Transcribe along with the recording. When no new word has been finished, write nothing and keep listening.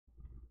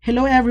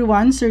Hello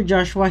everyone, Sir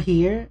Joshua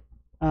here.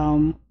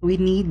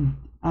 We need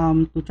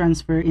to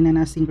transfer in an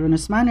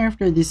asynchronous manner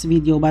after this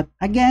video. But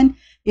again,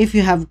 if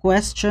you have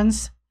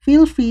questions,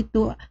 feel free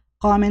to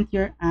comment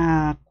your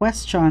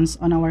questions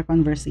on our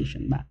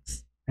conversation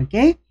box.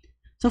 Okay?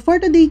 So for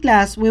today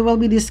class, we will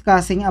be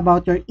discussing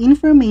about your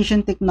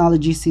information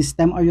technology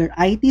system or your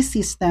IT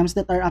systems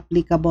that are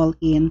applicable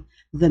in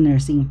the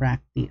nursing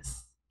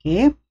practice.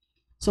 Okay?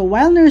 So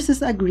while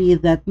nurses agree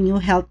that new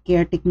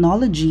healthcare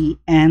technology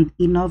and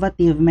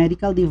innovative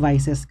medical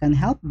devices can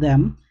help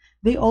them,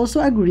 they also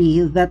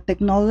agree that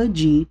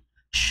technology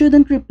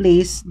shouldn't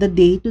replace the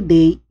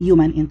day-to-day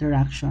human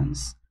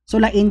interactions. So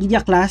lain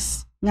gid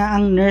class nga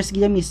ang nurse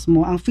gid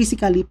mismo ang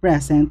physically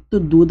present to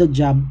do the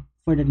job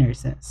for the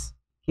nurses.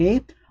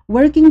 Okay?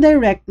 Working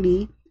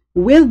directly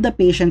with the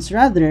patients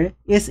rather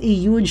is a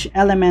huge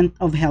element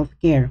of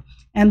healthcare,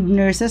 and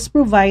nurses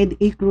provide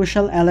a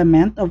crucial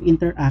element of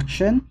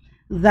interaction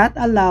that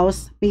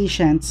allows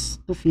patients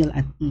to feel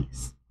at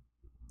ease.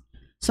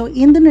 So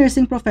in the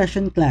nursing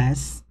profession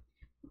class,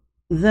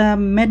 the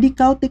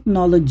medical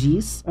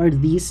technologies or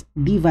these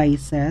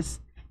devices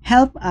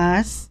help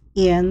us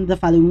in the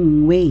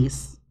following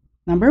ways.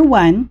 Number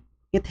one,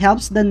 it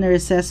helps the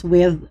nurses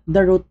with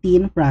the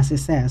routine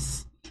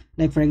processes.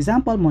 Like for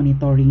example,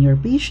 monitoring your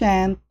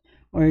patient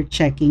or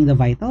checking the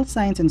vital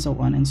signs and so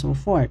on and so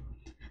forth.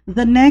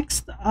 The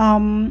next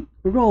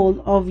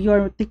role of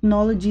your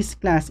technologies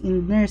class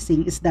in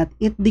nursing is that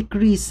it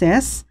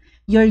decreases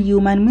your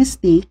human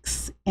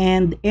mistakes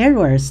and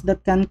errors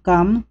that can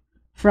come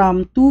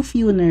from too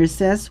few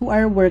nurses who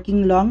are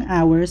working long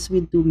hours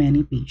with too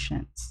many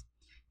patients,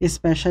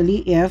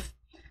 especially if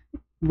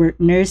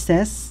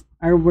nurses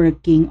are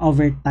working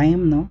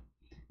overtime. No,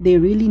 they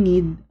really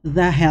need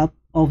the help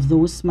of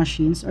those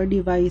machines or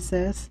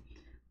devices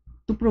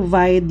to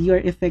provide your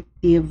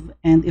effective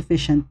and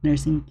efficient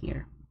nursing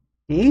care.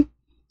 Okay,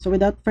 so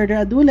without further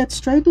ado,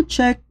 let's try to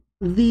check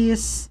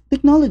these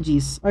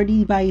technologies or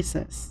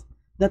devices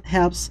that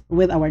helps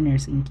with our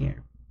nursing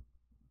care.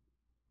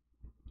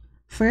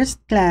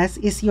 First class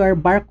is your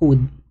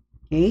barcode.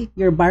 Okay,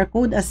 your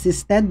barcode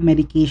assisted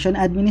medication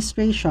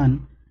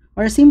administration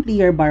or simply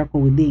your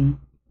barcoding.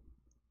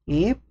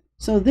 Okay,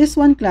 so this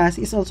one class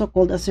is also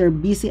called as your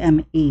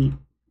BCMA.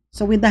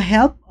 So with the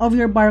help of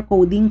your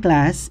barcoding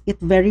class, it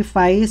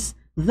verifies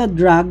the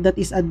drug that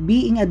is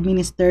being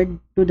administered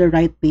to the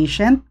right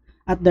patient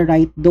at the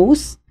right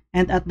dose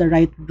and at the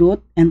right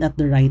route and at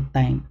the right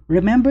time.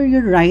 Remember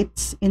your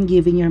rights in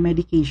giving your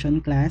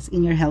medication class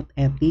in your health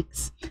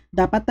ethics.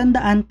 Dapat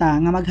tandaan ta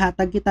nga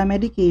maghatag kita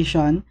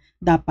medication,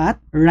 dapat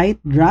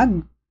right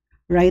drug,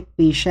 right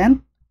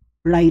patient,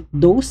 right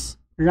dose,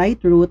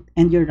 right route,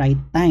 and your right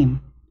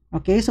time.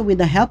 Okay, so with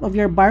the help of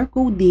your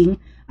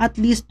barcoding, at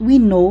least we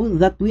know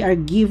that we are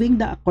giving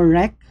the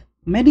correct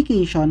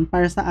medication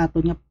para sa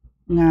aton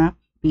nga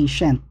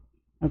patient.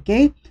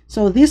 Okay,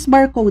 so this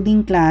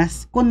barcoding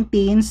class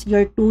contains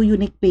your two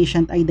unique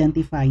patient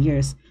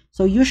identifiers.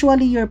 So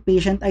usually your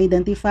patient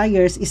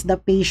identifiers is the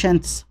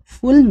patient's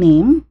full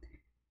name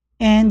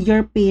and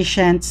your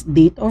patient's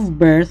date of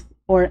birth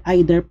or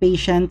either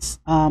patient's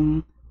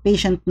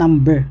patient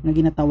number na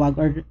ginatawag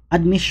or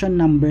admission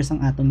numbers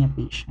ang aton nga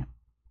patient.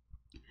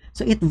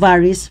 So it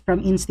varies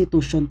from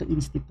institution to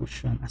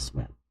institution as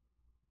well.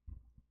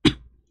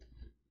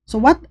 So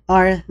what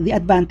are the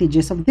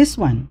advantages of this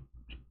one?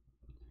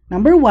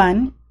 Number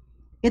one,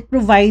 it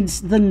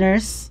provides the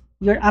nurse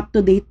your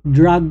up-to-date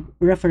drug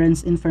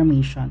reference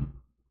information.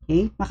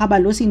 Okay?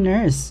 Makabalo si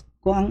nurse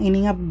kung ang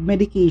ini nga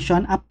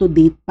medication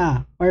up-to-date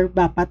pa or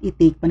dapat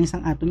i-take pa ni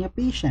sang aton nga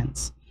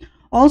patients.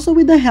 Also,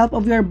 with the help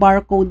of your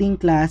barcoding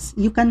class,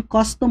 you can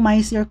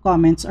customize your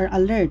comments or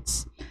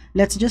alerts.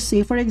 Let's just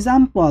say, for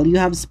example, you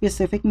have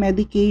specific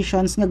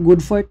medications nga good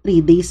for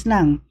 3 days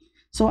lang.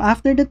 So,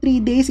 after the 3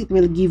 days, it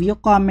will give you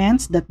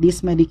comments that this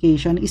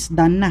medication is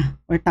done na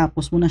or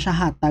tapos mo na siya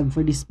hatag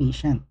for this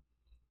patient.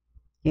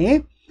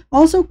 Okay?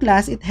 Also,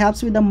 class, it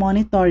helps with the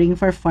monitoring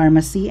for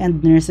pharmacy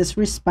and nurses'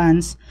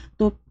 response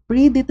to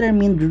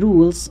predetermined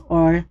rules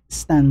or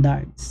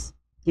standards.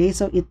 Okay?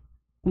 So,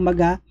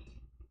 kumbaga,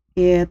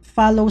 it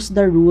follows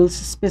the rules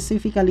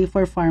specifically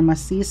for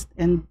pharmacists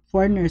and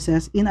for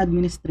nurses in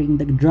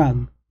administering the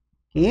drug.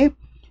 Okay?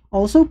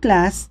 Also,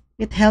 class,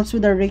 it helps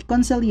with the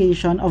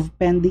reconciliation of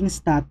pending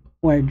stat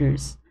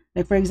orders.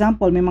 Like for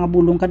example, may mga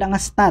bulong kada nga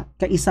stat,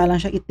 kaisa lang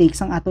siya i-take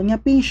sang aton nga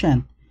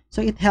patient. So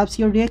it helps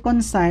you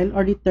reconcile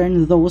or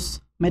return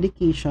those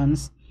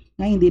medications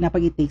nga hindi na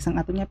pag-i-take sang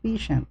aton nga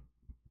patient.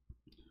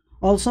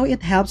 Also,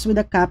 it helps with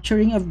the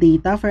capturing of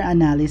data for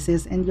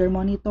analysis and your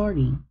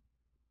monitoring.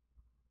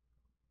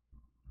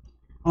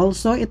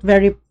 Also, it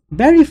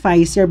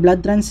verifies your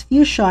blood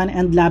transfusion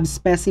and lab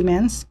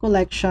specimens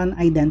collection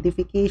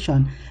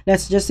identification.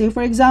 Let's just say,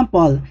 for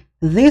example,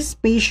 this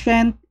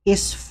patient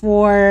is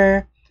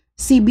for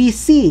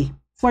CBC,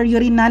 for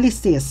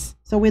urinalysis.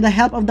 So with the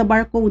help of the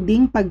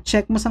barcoding,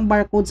 pag-check mo sang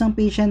barcode sang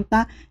patient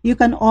ta, you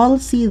can all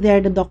see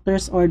there the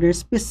doctor's order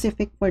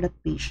specific for that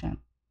patient.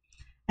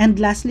 And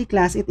lastly,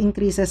 class, it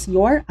increases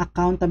your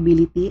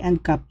accountability and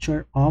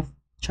capture of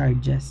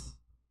charges.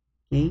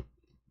 Okay?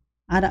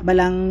 Ara ba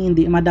lang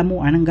hindi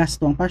madamuan ang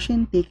gasto ang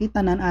pasyente, kay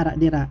tanan ara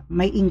dira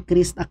may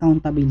increased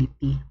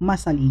accountability,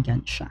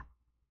 masaligan siya.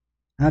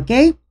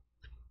 Okay?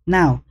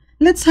 Now,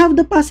 let's have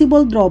the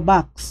possible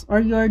drawbacks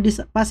or your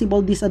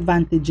possible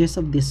disadvantages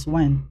of this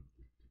one.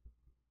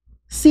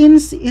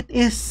 Since it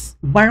is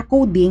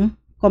barcoding,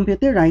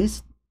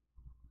 computerized,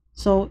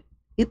 so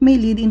it may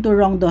lead into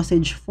wrong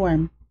dosage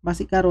form.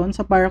 Basi karon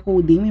sa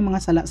barcoding may mga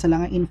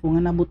sala-sala nga info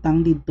nga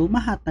nabutang didto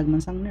mahatag man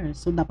sang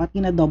nurse. So dapat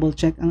kina-double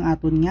check ang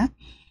aton nga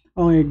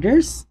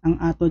orders, ang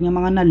aton nga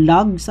mga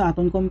na-log sa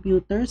aton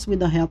computers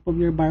with the help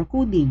of your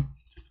barcoding.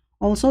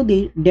 Also,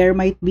 there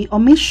might be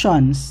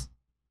omissions.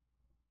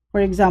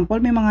 For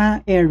example, may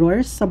mga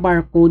errors sa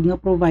barcode nga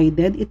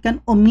provided. It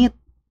can omit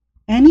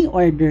any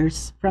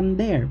orders from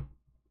there.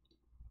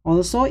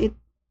 Also,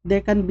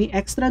 there can be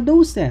extra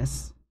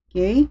doses.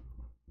 Okay?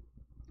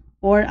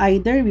 Or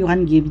either you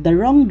can give the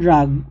wrong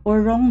drug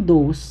or wrong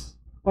dose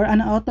or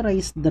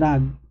unauthorized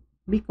drug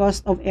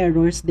because of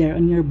errors there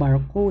on your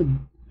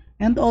barcode.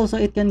 And also,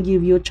 it can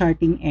give you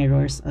charting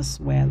errors as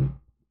well.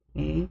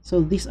 Okay?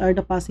 So, these are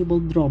the possible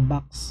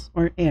drawbacks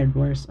or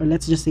errors, or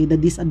let's just say the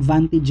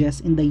disadvantages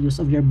in the use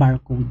of your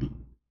barcoding.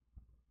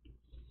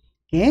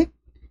 Okay?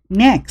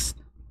 Next.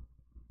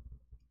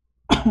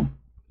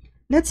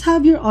 Let's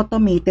have your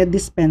automated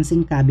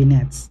dispensing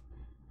cabinets.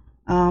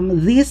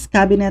 These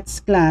cabinets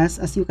class,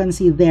 as you can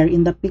see there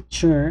in the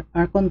picture,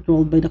 are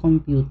controlled by the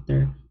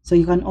computer. So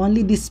you can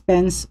only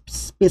dispense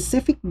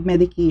specific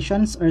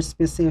medications or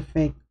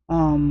specific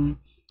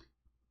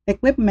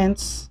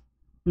equipments,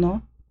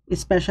 no?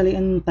 Especially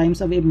in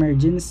times of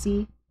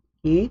emergency.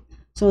 Okay?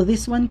 So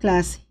this one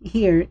class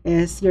here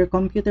is your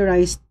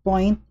computerized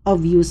point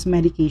of use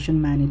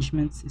medication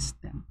management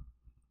system.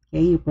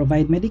 Okay, you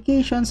provide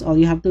medications. All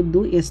you have to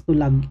do is to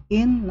log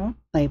in, no?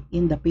 Type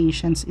in the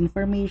patient's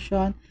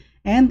information,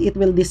 and it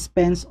will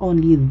dispense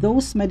only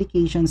those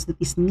medications that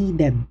is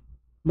needed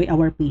by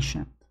our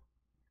patient.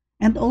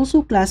 And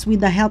also, class,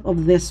 with the help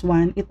of this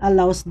one, it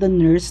allows the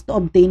nurse to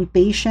obtain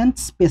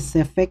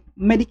patient-specific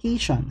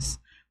medications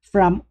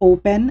from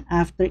open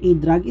after a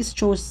drug is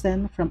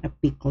chosen from a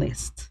pick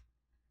list.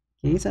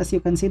 Okay, so as you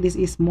can see, this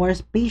is more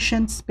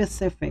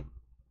patient-specific.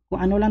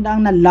 Kung ano lang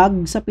daang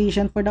na-log sa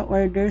patient for the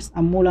orders,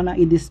 amo lang na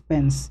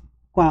i-dispense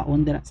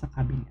kwaon dira sa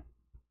cabinet.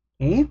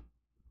 Okay?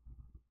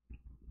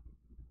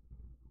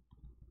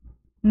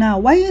 Now,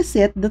 why is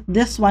it that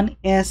this one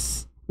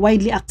is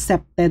widely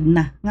accepted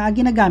na? Nga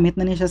ginagamit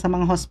na niya sa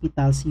mga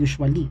hospitals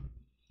usually.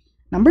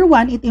 Number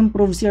one, it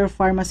improves your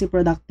pharmacy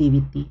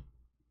productivity.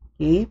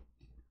 Okay?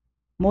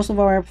 Most of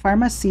our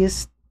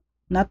pharmacists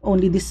not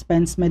only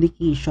dispense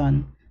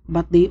medication,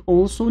 but they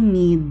also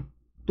need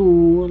to,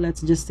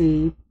 let's just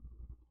say,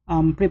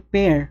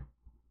 prepare,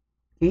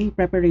 okay,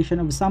 preparation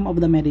of some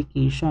of the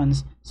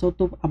medications. So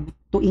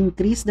to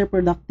increase their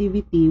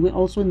productivity, we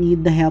also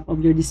need the help of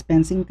your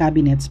dispensing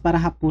cabinets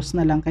para hapos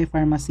na lang kay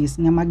pharmacists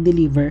nga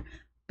mag-deliver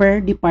per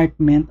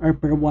department or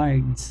per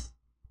wards.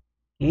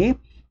 Okay?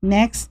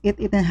 Next, it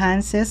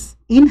enhances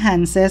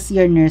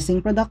your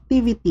nursing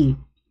productivity.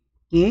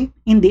 Okay?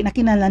 Hindi na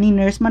kinala ni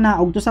nurse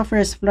manaog to sa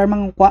first floor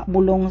mangkuha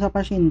bulong sa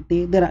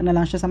pasyente, dira na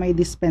lang siya sa may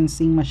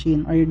dispensing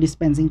machine or your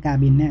dispensing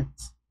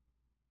cabinets.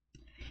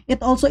 It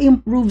also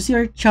improves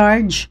your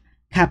charge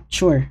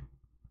capture.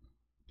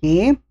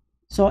 Okay?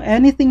 So,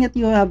 anything that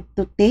you have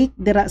to take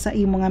dira sa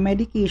iyong mga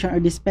medication or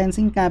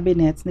dispensing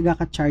cabinets,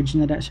 nagaka-charge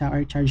na siya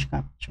or charge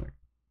capture.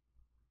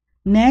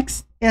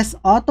 Next is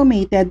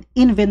automated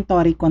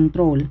inventory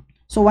control.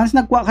 So, once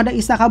nagkuha kada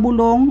isa ka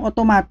bulong,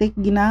 automatic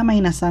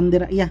ginamay na san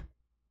dira iya.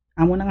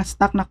 Amo na nga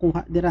stock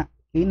nakuha dira.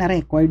 Okay?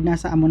 Na-record na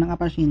sa amo na nga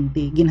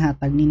pasyente,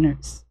 ginhatag ni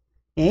nurse.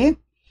 Okay?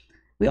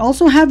 We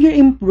also have your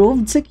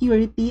improved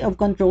security of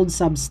controlled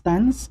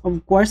substance.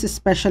 Of course,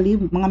 especially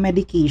mga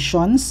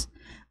medications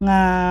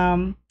nga,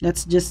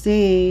 let's just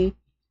say,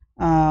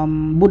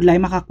 budlay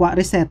makakuha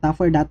reseta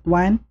for that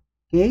one.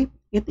 Okay?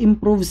 It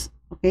improves,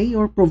 okay,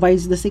 or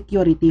provides the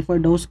security for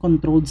those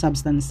controlled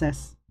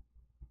substances.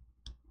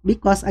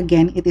 Because,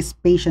 again, it is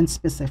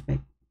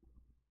patient-specific.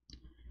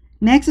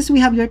 Next is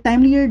we have your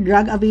timelier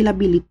drug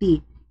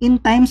availability. In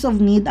times of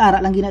need,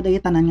 ara lang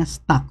ginadayatanan nga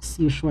stocks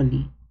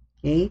usually.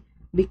 Okay?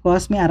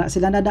 Because may ara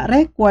sila na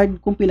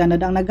record kung pila na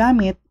ang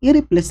nagamit,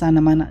 i-replace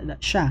naman na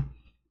siya.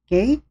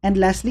 Okay? And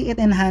lastly,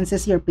 it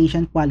enhances your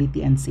patient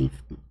quality and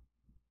safety.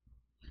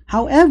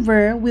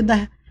 However, with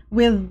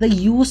the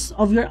use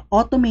of your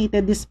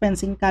automated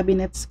dispensing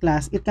cabinets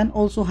class, it can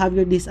also have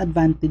your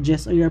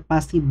disadvantages or your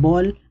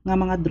possible nga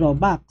mga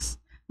drawbacks.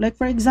 Like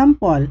for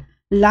example,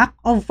 lack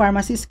of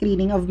pharmacy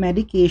screening of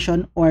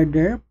medication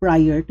order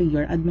prior to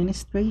your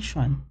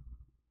administration.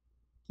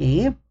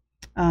 Okay?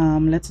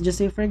 Let's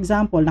just say for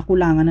example,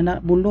 nakulangan na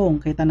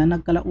bulong kay tanan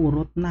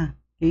nagkalaurot na.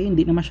 Okay,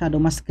 hindi na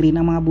masyado ma-screen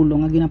ang mga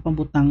bulong nga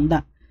ginapambutang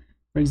da.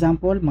 For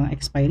example, mga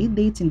expiry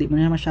dates, hindi mo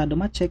na masyado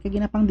ma-check kay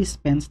ginapang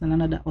dispense na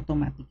lang na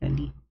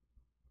automatically.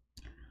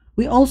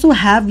 We also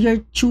have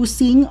your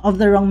choosing of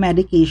the wrong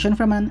medication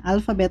from an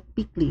alphabet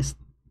pick list.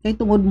 Kay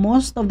tungod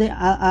most of the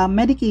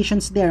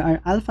medications there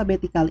are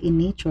alphabetical in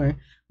nature,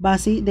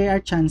 base there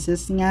are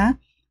chances nga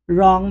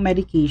wrong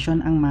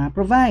medication ang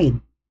ma-provide.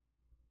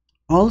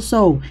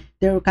 Also,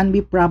 there can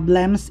be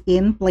problems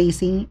in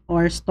placing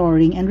or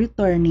storing and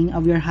returning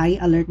of your high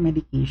alert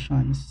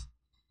medications.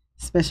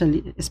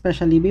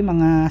 Especially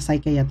mga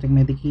psychiatric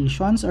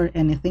medications or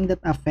anything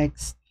that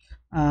affects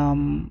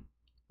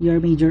your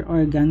major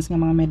organs ng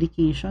mga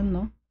medication,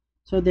 no?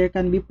 So there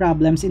can be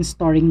problems in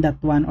storing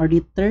that one or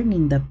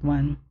returning that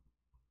one.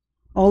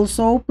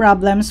 Also,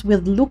 problems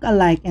with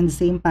look-alike and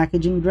same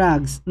packaging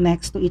drugs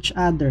next to each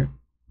other.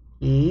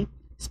 Okay?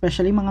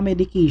 Especially mga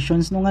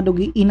medications no nga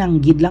dugi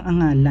inanggid lang ang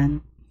ngalan.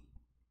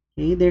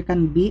 Okay? There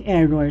can be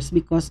errors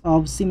because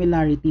of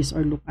similarities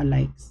or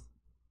look-alikes.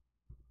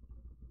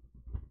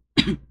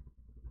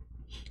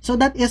 So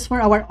that is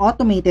for our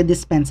automated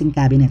dispensing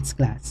cabinets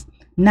class.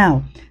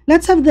 Now,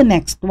 let's have the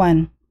next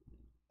one.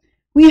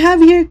 We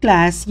have here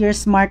class your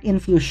smart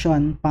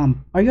infusion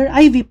pump or your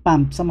IV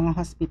pump sa mga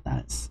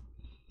hospitals.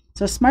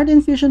 So smart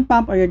infusion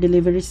pump or your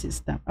delivery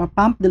system or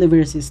pump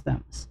delivery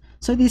systems.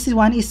 So this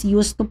one is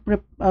used to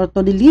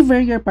deliver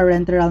your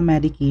parenteral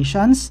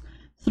medications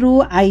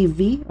through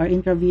IV or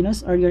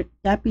intravenous or your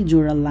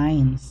epidural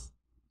lines.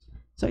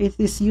 So it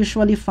is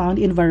usually found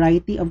in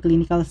variety of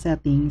clinical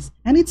settings,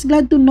 and it's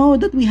glad to know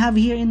that we have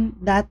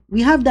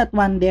that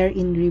one there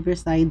in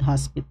Riverside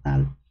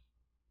Hospital.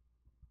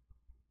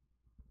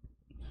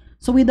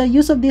 So with the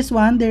use of this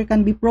one, there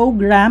can be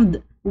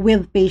programmed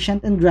with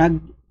patient and drug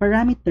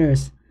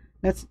parameters.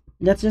 Let's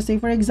just say,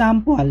 for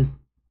example,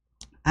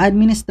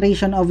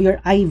 administration of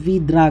your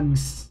IV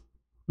drugs,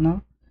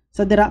 no?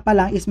 So dira pa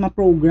lang is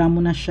ma-program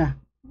mo na siya,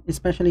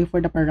 especially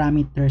for the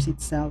parameters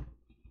itself.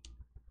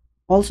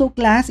 Also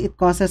class, the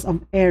causes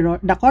of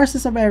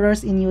errors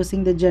in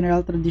using the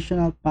general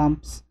traditional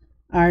pumps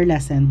are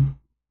lessened.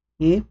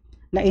 Okay?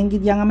 Lain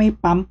gid nga may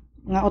pump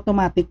nga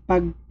automatic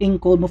pag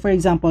encode mo, for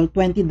example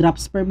 20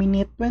 drops per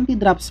minute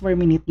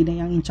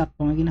gina yang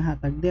insakto nga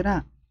ginahatag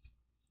dira.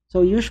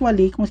 So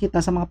usually kung kita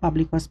sa mga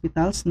public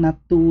hospitals, not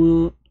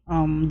to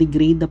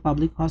degrade the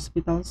public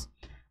hospitals,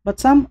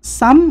 but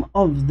some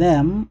of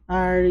them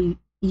are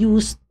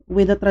used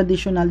with the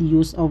traditional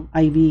use of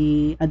IV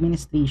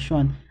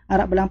administration.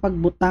 Ara ba lang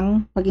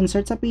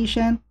pag-insert sa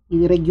patient,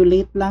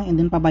 i-regulate lang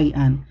and then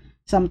pabayan.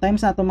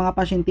 Sometimes nato mga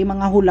pasyente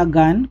mga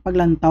hulagan,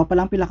 paglantaw pa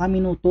lang pila ka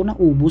minuto na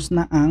ubos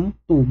na ang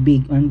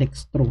tubig or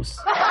dextrose.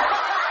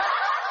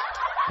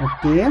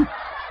 Okay?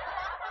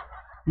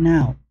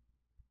 Now,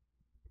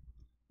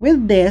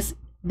 with this,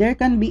 there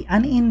can be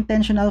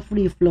unintentional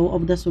free flow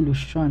of the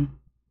solution.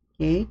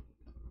 Okay?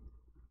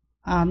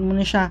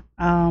 Muna siya,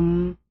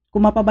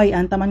 kung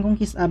mapabayaan, taman kung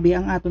kisabi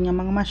ang ato nga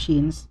mga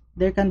machines,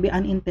 there can be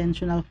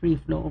unintentional free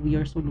flow of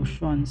your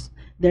solutions.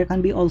 There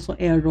can be also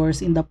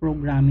errors in the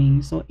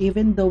programming. So,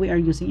 even though we are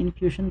using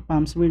infusion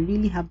pumps, we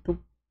really have to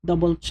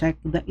double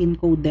check the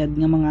encoded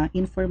nga mga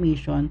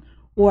information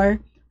or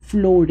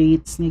flow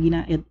rates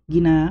nga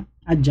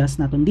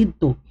gina-adjust natin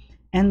dito.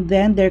 And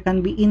then there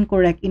can be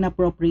incorrect,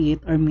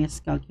 inappropriate, or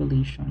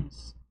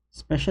miscalculations,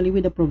 especially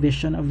with the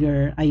provision of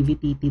your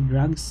IVTT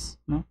drugs,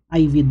 no?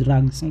 IV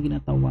drugs nga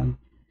ginatawag.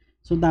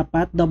 So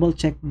dapat double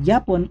check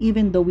yapon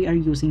even though we are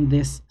using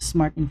this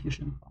smart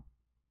infusion pump.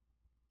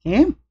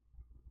 Okay?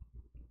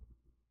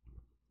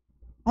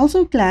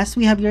 Also class,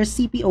 we have your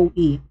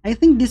CPOE. I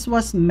think this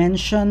was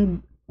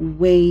mentioned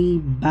way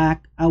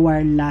back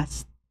our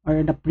last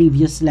or the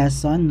previous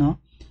lesson, no?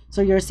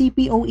 So your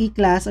CPOE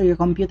class or your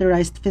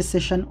computerized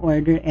physician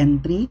order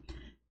entry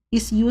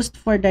is used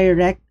for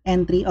direct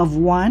entry of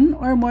one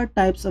or more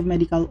types of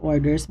medical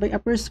orders by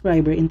a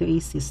prescriber into a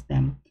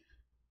system.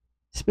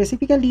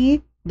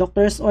 Specifically,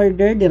 doctor's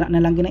order, dira na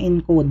lang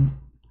gina-encode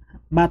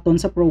baton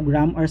sa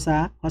program or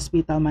sa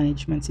hospital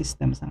management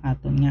systems ang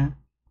aton nga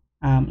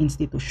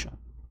institution.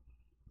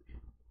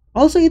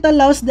 Also, it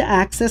allows the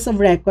access of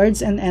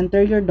records and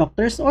enter your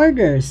doctor's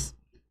orders.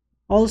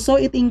 Also,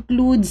 it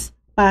includes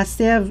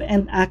passive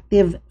and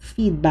active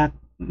feedback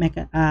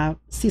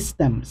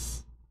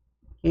systems.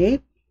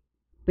 Okay?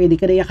 Pwede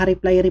ka daya ka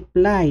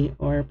reply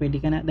or pwede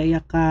ka na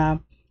daya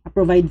ka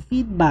provide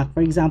feedback.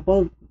 For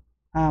example,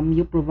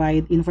 you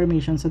provide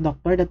information sa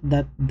doctor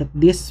that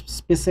this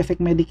specific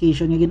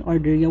medication yung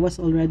in-order ya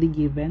was already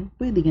given.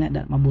 Pwede ka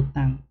na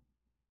mabutang.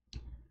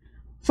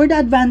 For the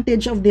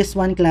advantage of this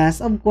one class,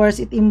 of course,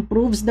 it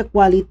improves the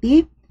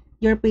quality,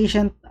 your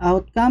patient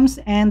outcomes,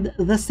 and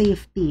the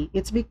safety.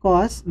 It's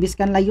because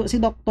biskan layo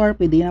si doctor,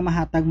 pwede na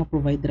mahatag mo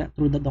provide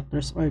through the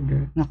doctor's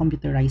order na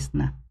computerized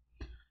na.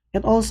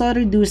 It also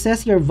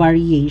reduces your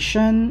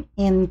variation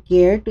in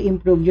care to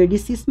improve your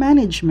disease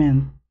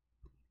management.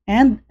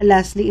 And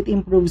lastly, it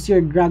improves your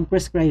drug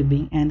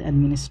prescribing and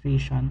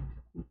administration.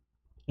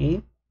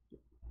 Okay?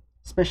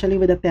 Especially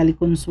with the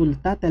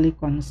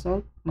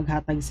teleconsult,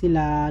 maghatag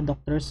sila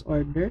doctor's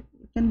order.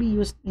 It can be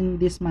used in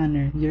this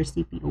manner, your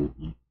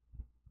CPOE.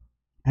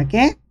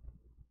 Okay?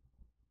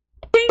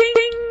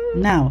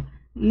 Now,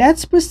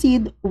 let's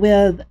proceed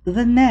with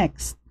the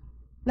next.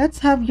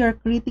 Let's have your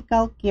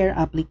critical care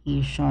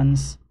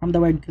applications. From the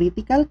word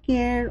critical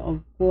care,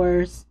 of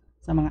course,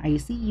 sa mga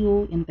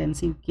ICU,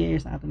 intensive care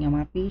sa atong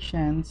mga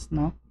patients,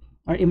 no?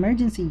 Or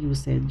emergency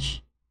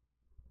usage.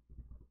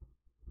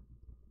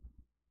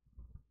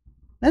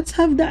 Let's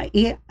have the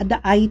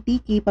IT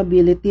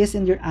capabilities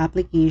in your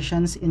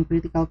applications in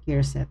critical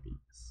care settings.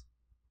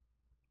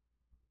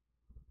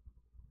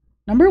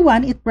 Number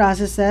one, it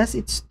processes,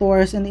 it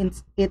stores, and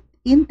it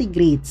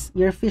integrates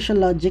your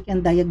physiologic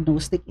and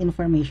diagnostic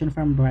information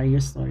from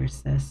various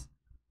sources.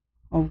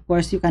 Of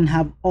course, you can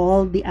have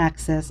all the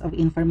access of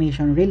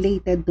information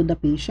related to the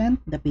patient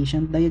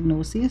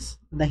diagnosis,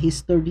 the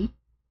history,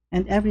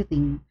 and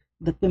everything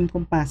that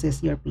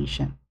encompasses your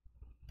patient.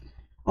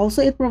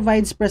 Also, it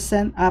provides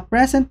present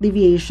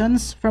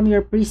deviations from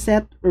your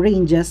preset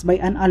ranges by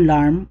an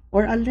alarm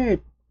or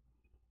alert.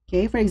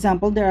 Okay, for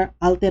example, there are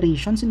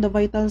alterations in the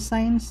vital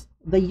signs.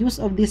 The use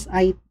of these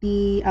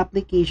IT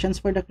applications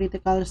for the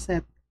critical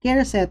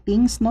care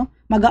settings, no,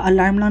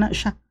 mag-alarm lang na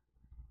siya.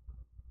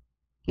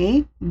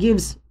 Okay,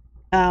 gives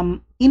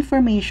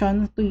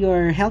information to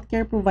your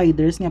healthcare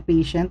providers nga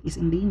patient is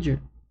in danger,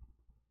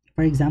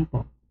 for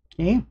example.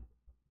 Okay.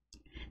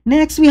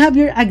 Next, we have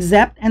your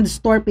accept and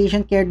store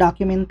patient care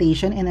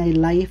documentation in a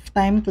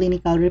lifetime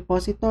clinical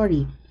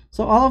repository.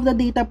 So all of the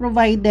data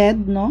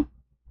provided, no,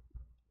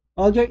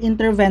 all your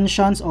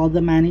interventions, all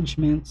the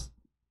managements,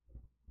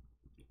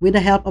 with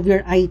the help of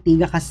your IT,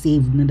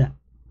 gaka-save na da.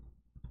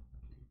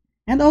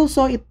 And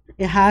also, it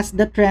has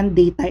the trend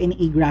data in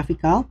a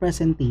graphical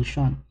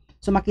presentation.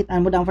 So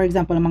makitaan mo lang, for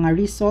example, ang mga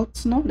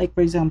results, no, like for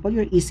example,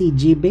 your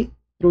ECG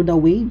through the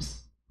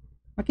waves.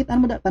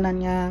 Makitaan mo da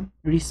tanan nga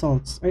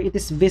results, or it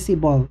is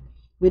visible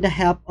with the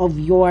help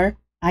of your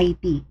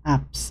IT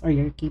apps or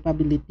your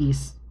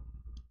capabilities.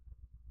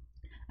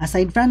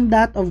 Aside from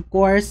that, of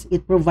course,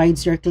 it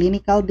provides your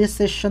clinical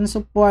decision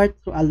support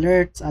through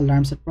alerts,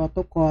 alarms, and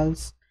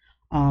protocols.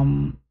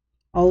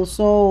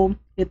 Also,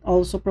 it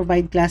also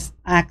provides class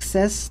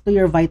access to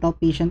your vital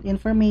patient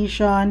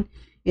information.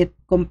 It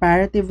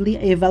comparatively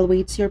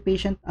evaluates your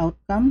patient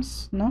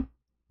outcomes, no?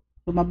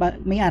 So,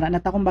 may ara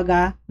na ta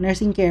kumbaga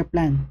nursing care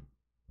plan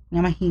nga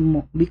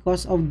mahimo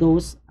because of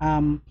those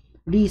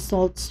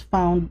results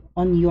found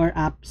on your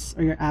apps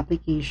or your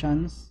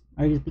applications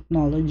or your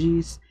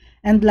technologies.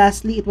 And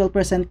lastly, it will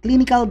present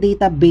clinical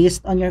data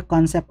based on your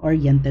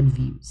concept-oriented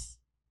views.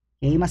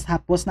 Okay, mas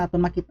hapos naton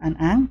makitaan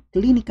ang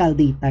clinical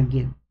data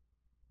gid.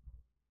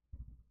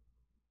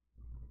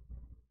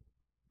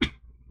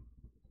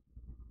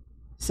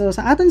 So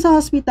sa aton sa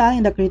hospital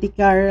in the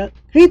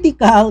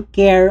critical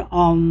care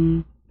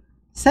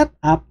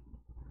setup,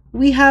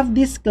 we have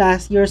this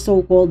class, your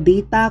so-called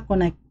data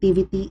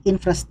connectivity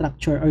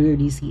infrastructure or your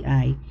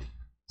DCI.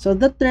 So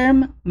the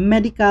term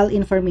medical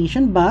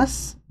information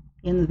bus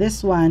in this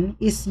one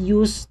is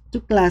used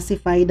to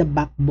classify the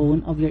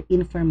backbone of your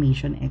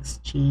information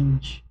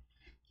exchange.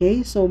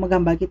 Okay, so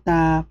magambal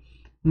kita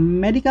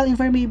medical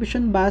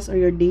information bus or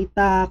your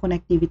data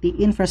connectivity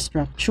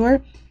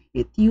infrastructure.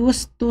 It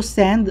used to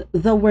send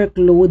the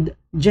workload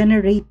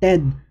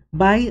generated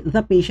by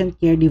the patient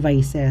care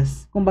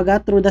devices. Kumbaga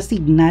through the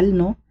signal,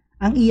 no,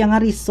 ang iya nga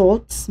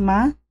results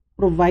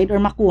ma-provide or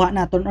makuha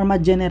naton or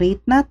ma-generate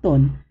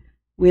naton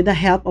with the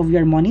help of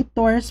your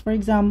monitors, for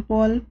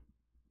example,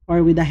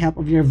 or with the help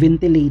of your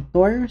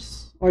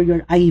ventilators or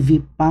your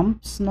IV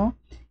pumps, no,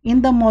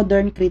 in the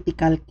modern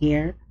critical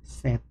care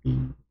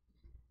setting.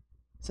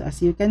 So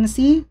as you can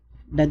see,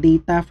 the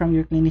data from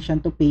your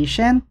clinician to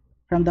patient,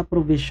 from the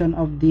provision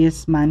of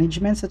this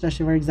management, such as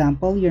for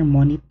example, your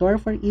monitor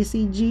for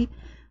ECG,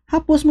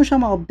 hapos mo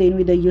siya ma-obtain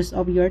with the use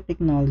of your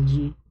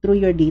technology through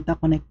your data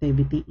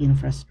connectivity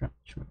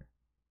infrastructure.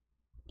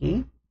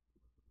 Okay?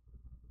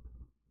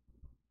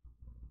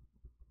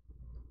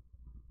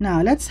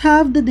 Now, let's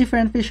have the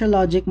different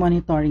physiologic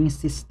monitoring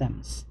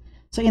systems.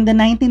 So, in the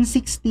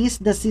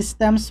 1960s, the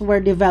systems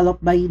were developed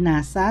by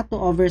NASA to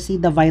oversee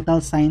the vital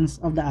signs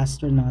of the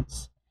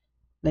astronauts.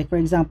 Like, for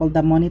example,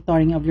 the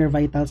monitoring of your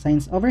vital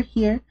signs over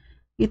here,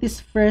 it is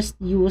first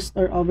used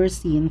or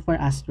overseen for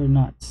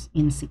astronauts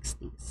in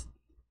 60s.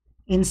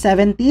 In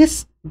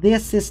 70s,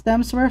 these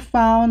systems were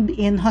found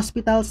in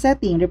hospital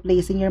setting,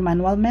 replacing your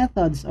manual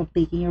methods of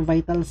taking your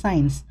vital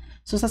signs.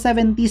 So, sa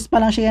 70s pa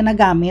lang siya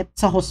nagamit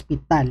sa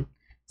hospital.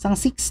 Sa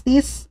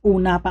 60s,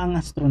 una pa ang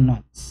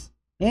astronauts.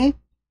 Okay?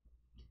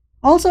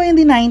 Also, in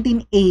the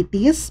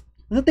 1980s,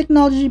 the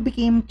technology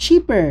became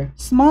cheaper,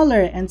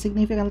 smaller, and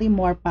significantly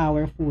more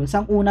powerful.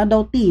 Sang una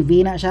daw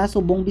TV na siya,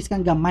 subong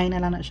biskang gamay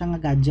na lang na siya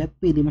nga gadget,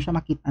 pwede mo siya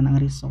makita ng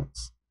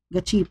results.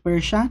 Ga-cheaper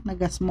siya,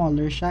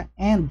 naga-smaller siya,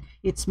 and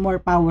it's more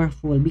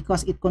powerful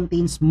because it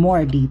contains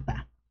more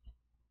data.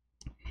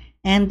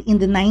 And in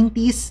the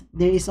 90s,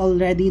 there is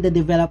already the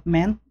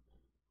development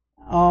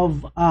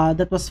of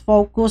that was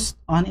focused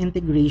on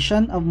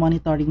integration of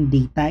monitoring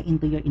data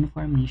into your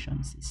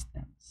information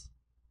systems.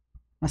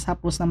 Mas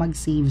hapos na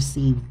mag-save,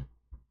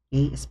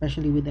 okay,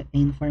 especially with the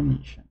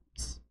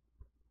informations.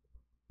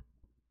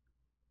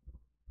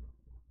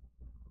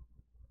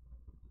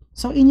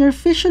 So in your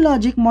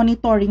physiologic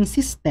monitoring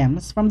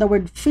systems, from the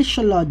word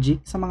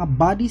physiologic sa mga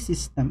body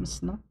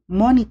systems, no,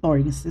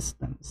 monitoring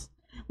systems,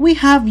 we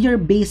have your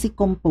basic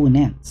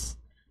components.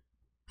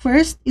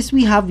 First is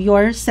we have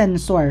your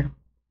sensor.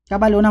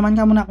 Kabalo naman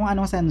ka muna kung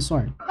anong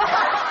sensor.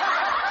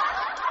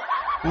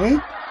 Okay?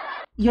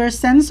 your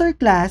sensor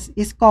class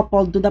is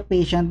coupled to the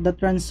patient that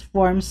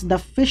transforms the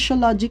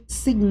physiologic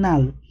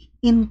signal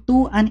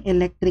into an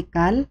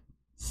electrical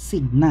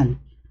signal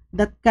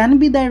that can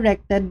be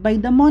directed by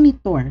the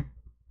monitor.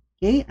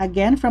 Okay,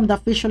 again, from the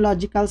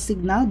physiological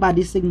signal,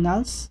 body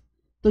signals,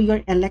 to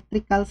your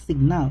electrical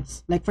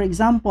signals. Like for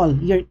example,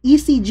 your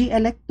ECG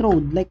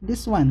electrode, like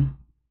this one.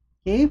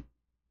 Okay,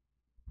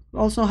 you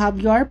also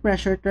have your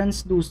pressure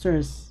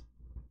transducers.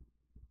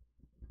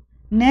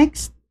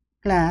 Next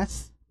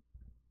class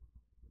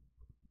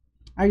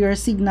are your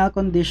signal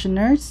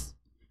conditioners.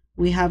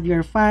 We have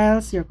your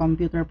files, your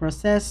computer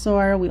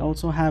processor. We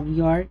also have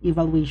your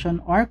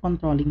evaluation or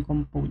controlling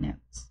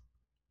components.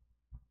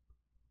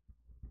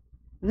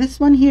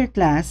 This one here,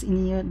 class,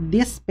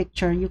 this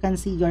picture, you can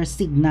see your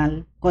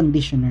signal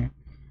conditioner.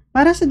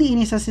 Para sa diin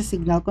isa si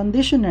signal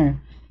conditioner,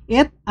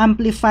 it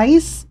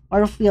amplifies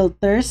or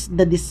filters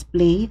the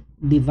display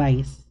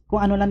device.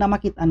 Kung ano lang na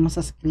makitaan mo sa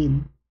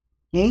screen.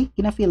 Okay?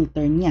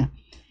 Kina-filter niya.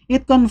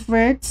 It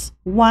converts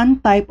one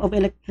type of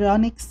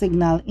electronic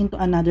signal into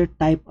another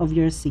type of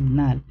your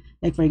signal.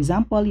 Like for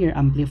example, your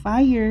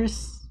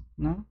amplifiers,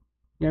 no?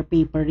 Your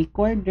paper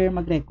recorder,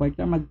 mag-record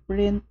ka,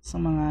 mag-print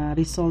sa mga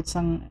results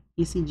ng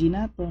ECG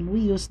natin,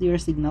 we use your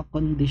signal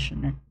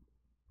conditioner.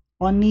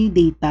 Only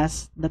data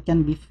that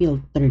can be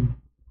filtered.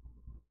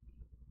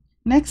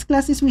 Next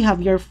class is we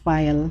have your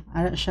file.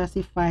 Siya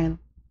si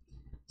file.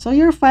 So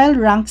your file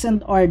ranks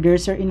and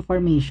orders your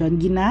information.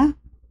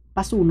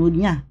 Pasunod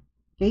niya.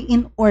 Okay,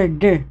 in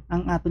order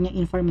ang ato niya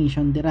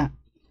information dira.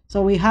 So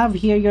we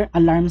have here your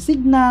alarm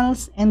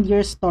signals and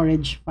your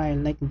storage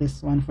file like this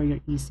one for your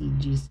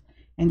ECGs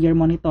and your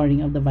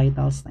monitoring of the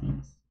vital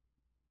signs.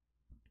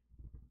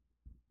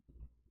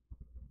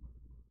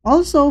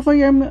 Also, for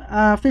your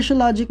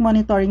physiologic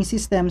monitoring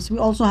systems, we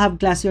also have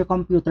class your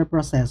computer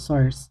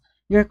processors.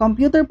 Your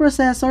computer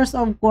processors,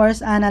 of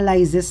course,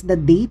 analyzes the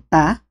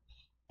data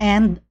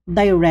and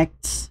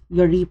directs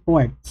your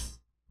reports.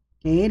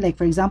 Okay, like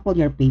for example,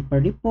 your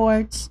paper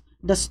reports,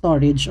 the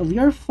storage of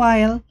your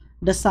file,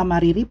 the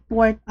summary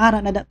report,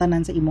 ara na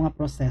datanan sa imong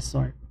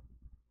processor.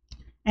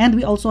 And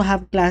we also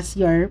have class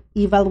your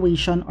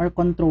evaluation or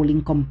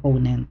controlling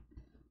component.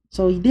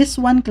 So this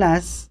one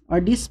class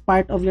or this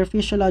part of your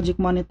physiologic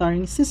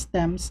monitoring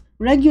systems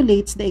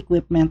regulates the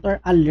equipment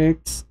or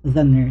alerts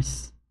the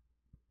nurse.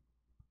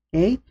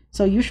 Okay?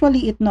 So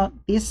usually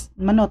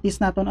manotice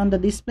natin on the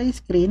display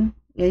screen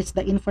is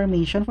the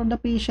information from the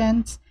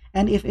patients,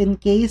 and if in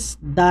case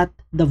that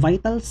the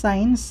vital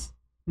signs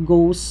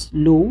goes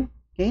low,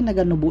 okay,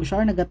 naganubo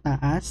siya or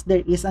nagataas,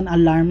 there is an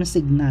alarm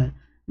signal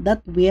that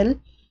will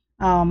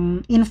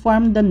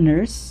inform the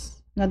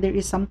nurse na there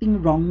is something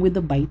wrong with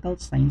the vital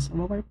signs of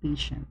our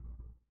patient.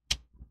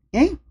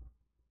 Okay?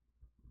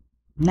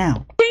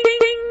 Now,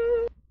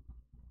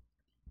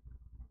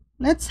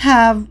 let's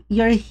have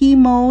your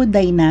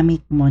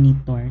hemodynamic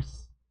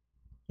monitors.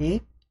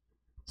 Okay?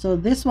 So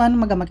this one,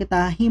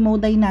 magamakita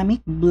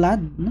hemodynamic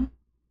blood, no?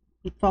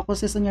 It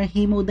focuses on your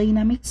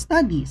hemodynamic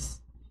studies.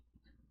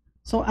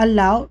 So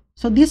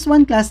this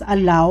one class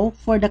allow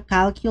for the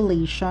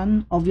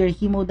calculation of your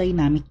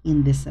hemodynamic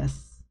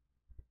indices.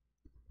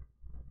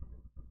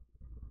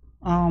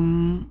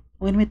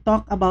 When we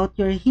talk about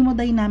your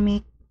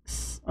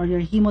hemodynamics or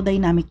your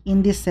hemodynamic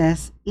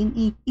indices,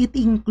 it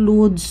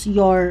includes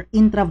your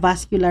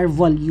intravascular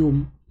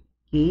volume.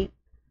 Okay?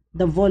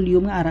 The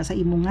volume nga ara sa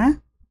imo nga,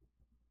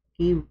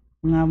 okay,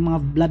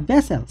 mga blood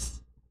vessels.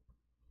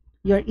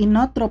 Your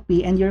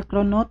inotropy and your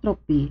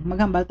chronotropy.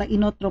 Maghambal ta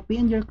inotropy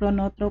and your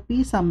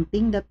chronotropy,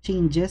 something that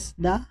changes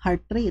the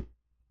heart rate.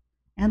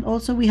 And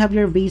also we have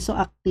your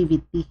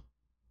vasoactivity.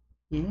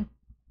 Okay?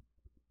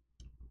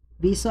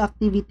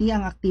 Vasoactivity,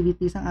 ang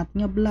activities ng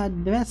ating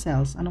blood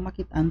vessels. Ano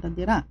makitaan ta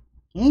dira?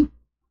 Okay?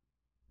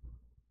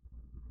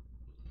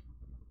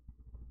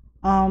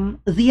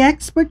 The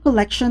expert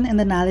collection and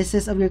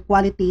analysis of your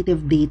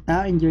qualitative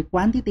data and your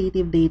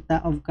quantitative data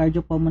of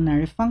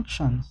cardiopulmonary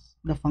functions,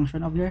 the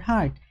function of your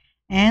heart.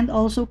 And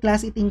also,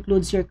 class, it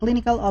includes your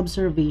clinical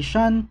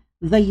observation,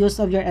 the use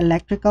of your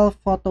electrical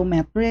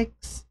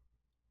photometrics,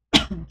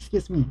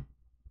 excuse me,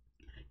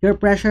 your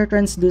pressure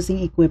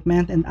transducing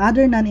equipment and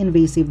other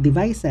non-invasive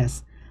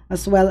devices,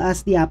 as well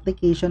as the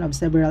application of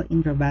several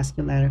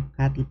intravascular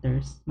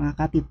catheters. Mga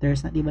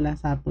catheters na di ba lang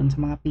sa aton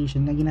sa mga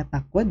patient na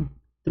ginatakod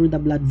through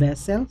the blood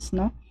vessels,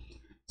 no?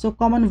 So,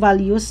 common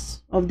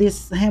values of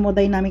these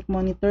hemodynamic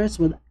monitors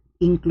would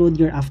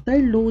include your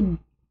afterload,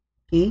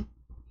 okay?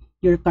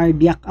 Your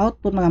cardiac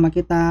output, mga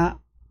makita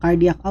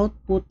cardiac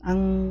output,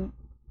 ang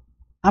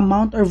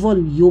amount or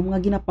volume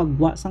nga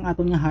ginapagwa sang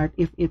aton nga heart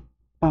if it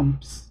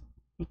pumps,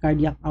 the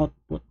cardiac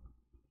output.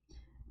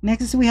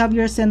 Next is we have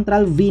your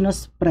central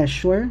venous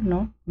pressure,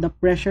 no? The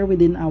pressure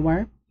within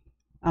our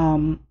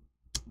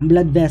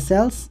blood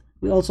vessels.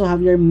 We also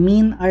have your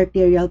mean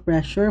arterial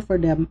pressure for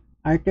the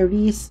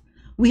arteries.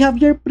 We have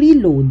your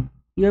preload,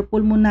 your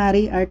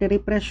pulmonary artery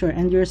pressure,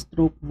 and your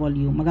stroke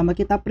volume.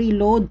 Magamakita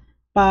preload,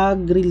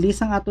 pag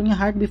release ang aton nga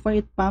heart before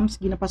it pumps,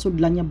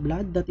 ginapasudlan niya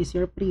blood, that is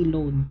your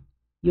preload.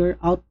 Your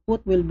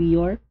output will be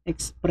your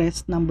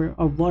expressed number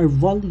of or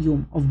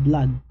volume of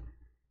blood.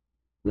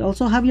 We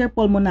also have your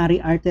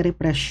pulmonary artery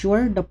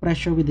pressure, the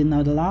pressure within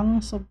the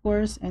lungs, of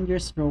course, and your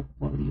stroke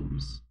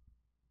volumes.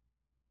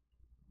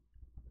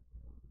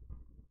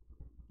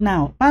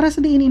 Now, para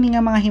sa diin ini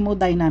nga mga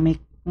hemodynamic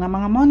nga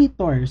mga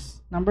monitors,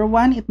 number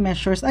 1, it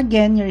measures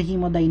again your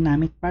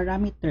hemodynamic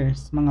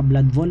parameters, mga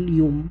blood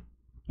volume.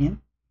 Okay?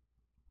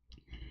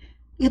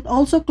 It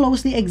also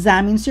closely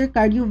examines your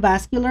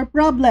cardiovascular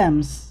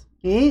problems,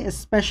 okay?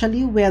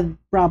 Especially with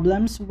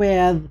problems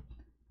with,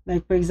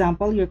 like for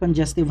example, your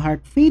congestive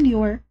heart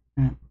failure.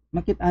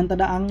 Makita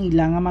tada ang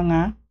ilang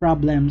mga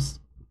problems,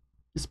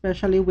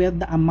 especially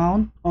with the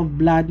amount of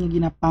blood nga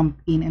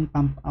gina-pump in and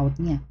pump out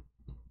niya.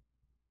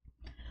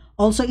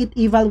 Also, it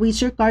evaluates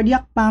your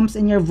cardiac pumps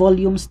and your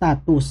volume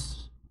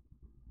status.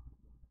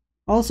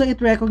 Also,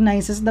 it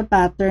recognizes the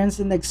patterns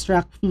and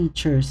extract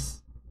features.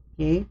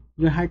 Okay,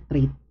 your heart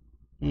rate.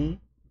 Okay,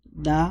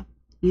 the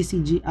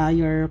ECG,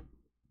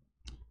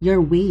 your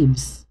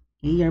waves.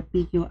 Okay, your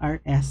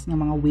PQRS ng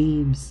mga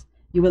waves.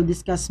 You will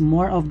discuss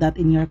more of that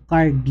in your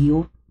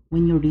cardio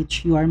when you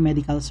reach your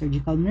medical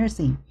surgical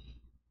nursing.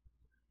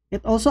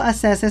 It also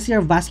assesses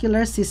your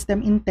vascular system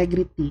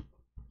integrity.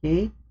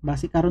 Okay,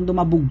 basi karon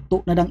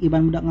dumabugto na dang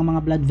iban mo nga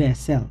mga blood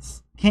vessels.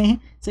 Okay,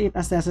 so it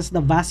assesses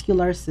the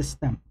vascular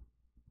system.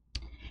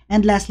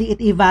 And lastly, it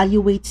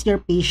evaluates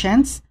your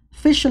patient's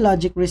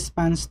physiologic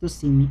response to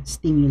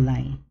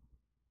stimuli.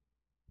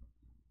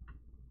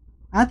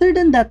 Other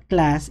than that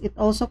class, it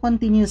also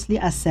continuously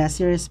assesses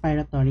your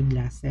respiratory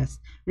glasses.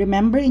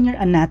 Remember, in your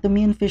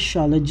anatomy and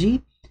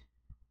physiology,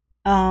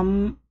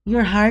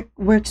 your heart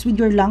works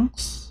with your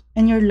lungs,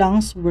 and your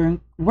lungs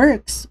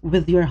works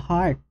with your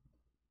heart.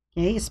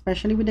 Okay,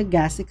 especially with the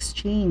gas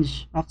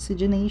exchange,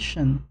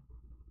 oxygenation.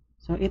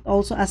 So it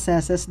also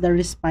assesses the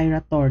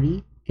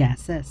respiratory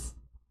gases.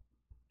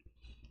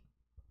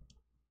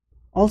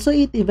 Also,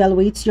 it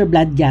evaluates your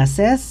blood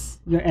gases,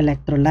 your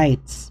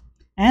electrolytes,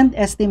 and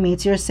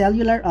estimates your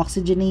cellular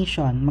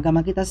oxygenation.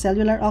 Magamakita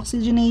cellular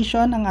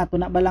oxygenation, ang ato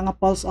na bala nga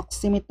pulse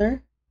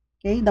oximeter.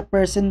 Okay, the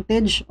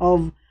percentage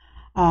of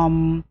how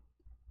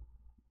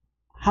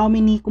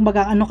many,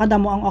 kumbaga ano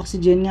kadamo ang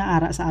oxygen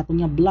nga ara sa ato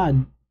nga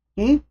blood.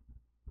 Okay?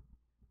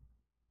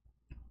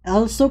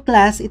 Also,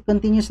 class, it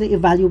continuously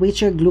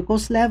evaluates your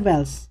glucose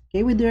levels. Okay,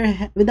 with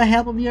the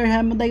help of your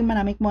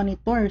hemodynamic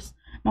monitors,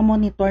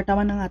 ma-monitor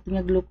taman ang ating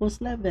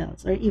glucose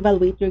levels or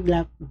evaluate your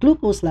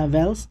glucose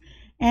levels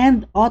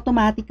and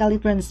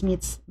automatically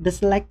transmits the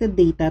selected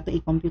data to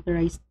a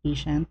computerized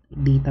patient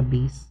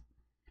database.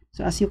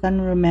 So as you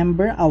can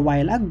remember a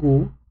while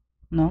ago,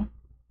 no,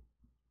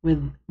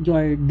 with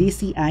your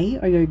DCI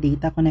or your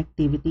data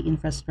connectivity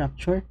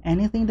infrastructure,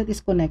 anything that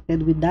is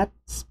connected with that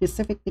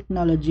specific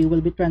technology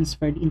will be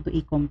transferred into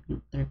a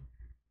computer.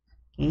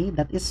 Okay,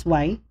 that is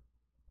why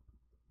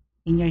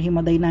in your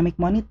hemodynamic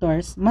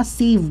monitors, mas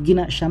save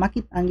gina siya,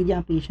 makita gid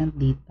ang patient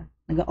data.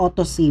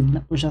 Naga-auto save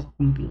na to siya sa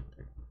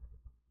computer.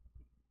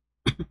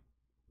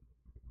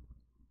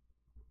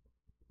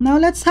 Now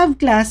let's have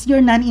class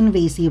your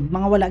non-invasive,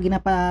 mga wala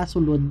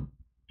ginapasulod.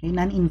 Okay,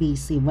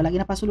 non-invasive, wala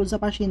ginapasulod sa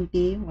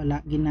pasyente,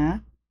 wala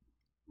gina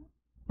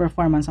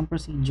performance ang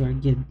procedure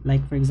gid.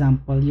 Like for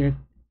example, your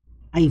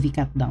IV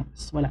cut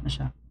downs, wala na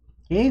siya.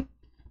 Okay?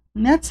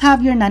 Let's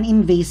have your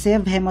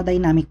non-invasive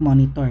hemodynamic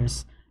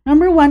monitors.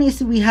 Number 1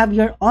 is we have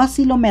your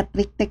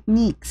oscillometric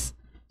techniques.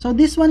 So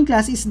this one,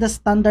 class, is the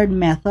standard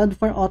method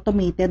for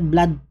automated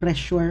blood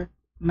pressure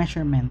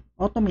measurement.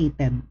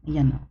 Automated.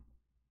 Ayan o.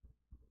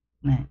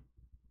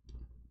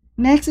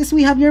 Next is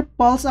we have your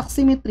pulse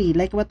oximetry,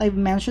 like what I've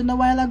mentioned a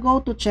while ago,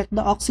 to check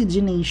the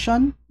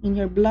oxygenation in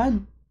your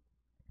blood.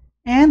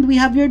 And we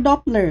have your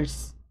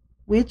Dopplers,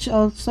 which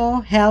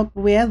also help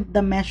with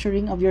the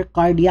measuring of your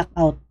cardiac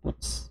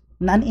outputs.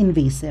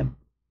 Non-invasive.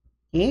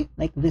 Okay?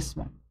 Like this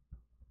one.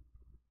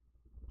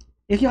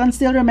 If you can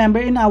still remember,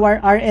 in our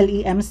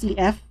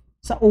RLE-MCF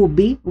sa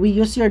OB, we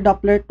use your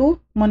Doppler to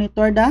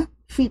monitor the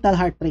fetal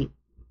heart rate.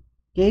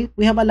 Okay?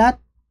 We have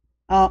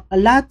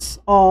lots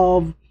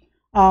of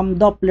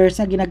Dopplers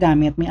na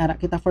ginagamit. May ara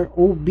kita for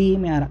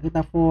OB, may ara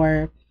kita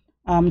for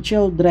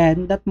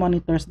children that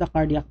monitors the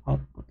cardiac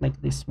output,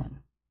 like this one.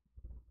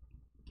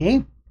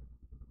 Okay?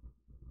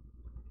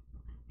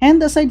 And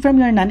aside from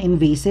your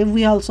non-invasive,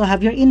 we also have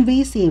your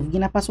invasive,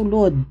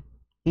 ginapasulod.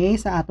 Okay?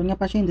 Sa aton nga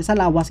pasyente, sa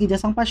lawas gid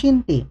sang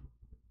pasyente.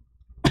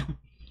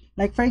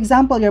 Like for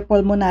example, your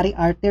pulmonary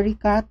artery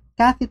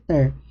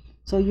catheter.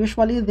 So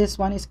usually this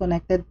one is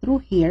connected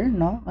through here,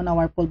 no, on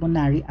our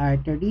pulmonary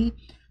artery.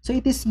 So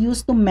it is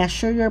used to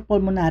measure your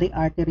pulmonary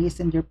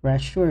arteries and your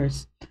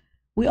pressures.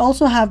 We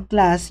also have,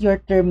 class, your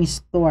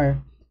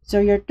thermistor.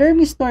 So your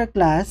thermistor,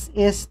 class,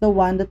 is the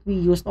one that we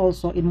used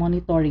also in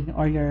monitoring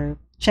or your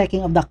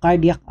checking of the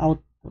cardiac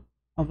output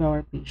of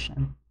our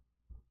patient.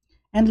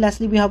 And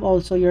lastly, we have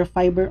also your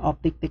fiber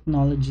optic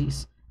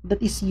technologies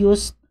that is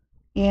used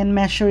in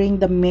measuring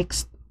the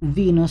mixed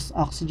venous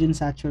oxygen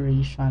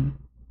saturation.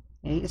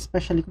 Okay?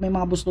 Especially kung may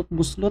mga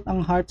buslot-buslot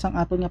ang heart sang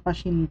ato nga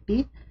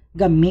pasyente,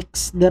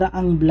 ga-mix dira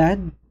ang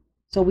blood.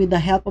 So with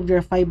the help of your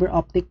fiber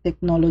optic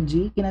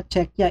technology,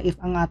 kina-check ya if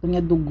ang ato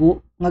nga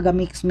dugo nga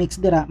gamix-mix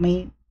dira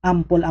may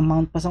ample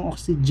amount pa sang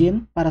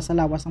oxygen para sa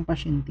lawas ng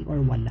pasyente or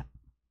wala.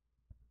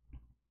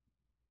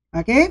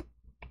 Okay?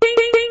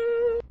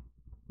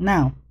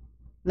 Now,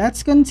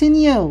 let's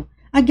continue.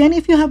 Again,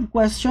 if you have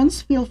questions,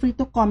 feel free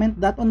to comment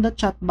that on the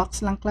chat box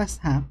lang, class,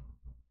 ha?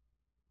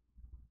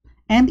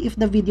 And if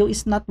the video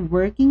is not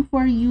working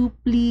for you,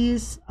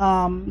 please,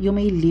 you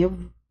may leave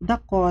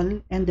the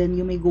call and then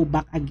you may go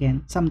back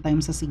again.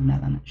 Sometimes sa signal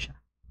na siya.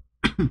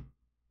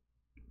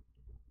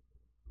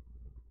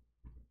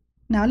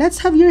 Now,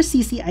 let's have your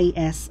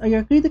CCIS or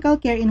your Critical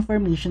Care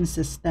Information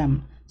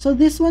System. So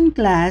this one,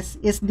 class,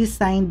 is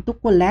designed to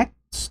collect,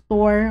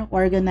 store,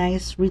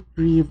 organize,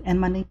 retrieve,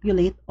 and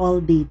manipulate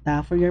all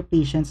data for your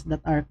patients that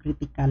are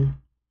critical.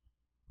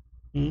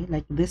 Okay,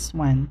 like this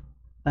one.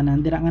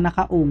 Tanan, dira nga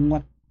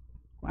nakaungot.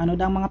 Kung ano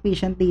daw mga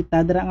patient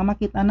data, dira nga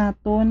makita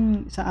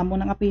naton sa amo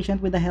nga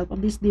patient with the help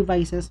of these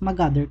devices,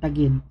 mag-gather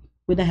tagin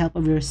with the help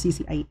of your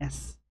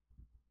CCIS.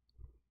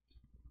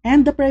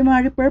 And the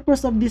primary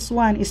purpose of this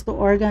one is to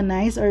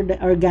organize or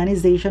the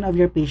organization of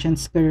your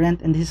patient's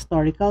current and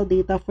historical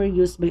data for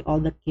use by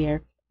all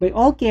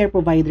care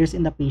providers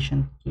in the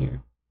patient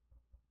care.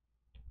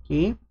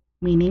 Okay?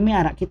 Meaning, may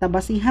ara kita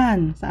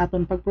basihan sa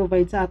aton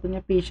pag-provide sa aton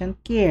nga patient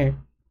care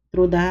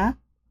through the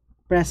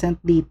present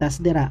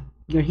datas dira.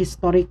 Your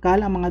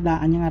historical, ang mga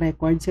daan nga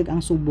records, kag ang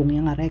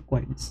subong nga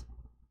records.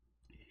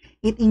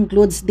 It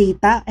includes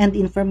data and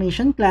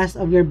information class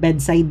of your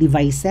bedside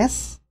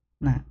devices.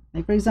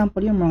 Like for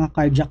example, yung mga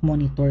cardiac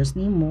monitors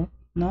nimo,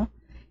 no?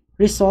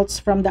 Results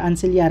from the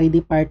ancillary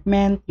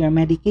department, your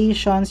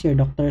medications, your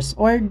doctor's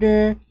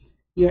order,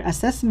 your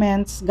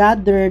assessments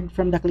gathered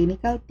from the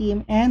clinical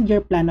team, and your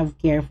plan of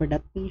care for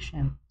that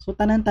patient. So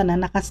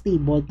tanan-tanan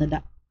naka-stable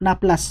na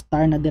plus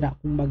star na dira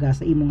kumbaga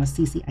sa imo nga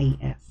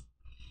CCIS.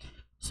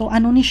 So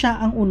ano ni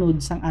siya ang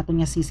unod sang ato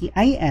nga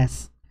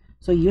CCIS?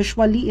 So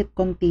usually it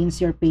contains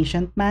your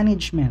patient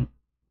management.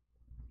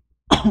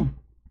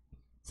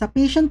 Sa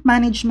patient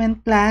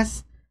management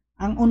class,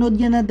 ang unod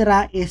niya na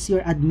dira is your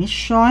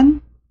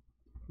admission,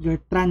 your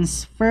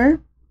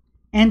transfer,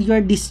 and your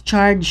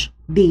discharge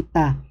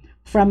data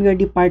from your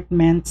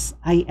department's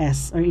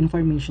IS or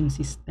information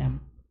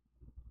system.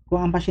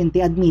 Kung ang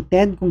pasyente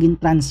admitted, kung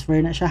gin-transfer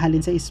na siya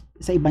halin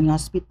sa ibang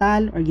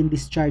hospital or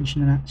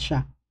gin-discharge na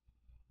siya.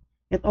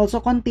 It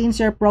also contains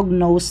your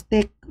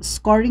prognostic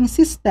scoring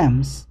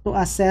systems to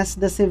assess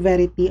the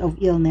severity of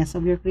illness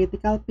of your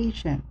critical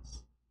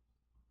patients.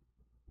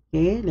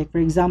 Okay, like for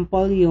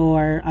example,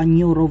 your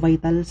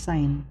neurovital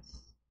signs.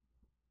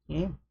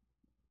 Okay.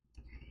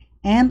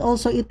 And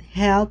also it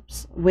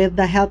helps with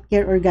the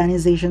healthcare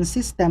organization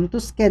system to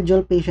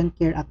schedule patient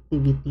care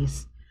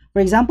activities.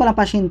 For example, ang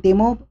pasyente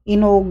mo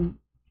inog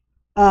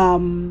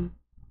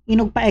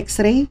pa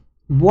x-ray,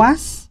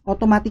 buwas,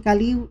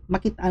 automatically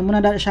makitaan mo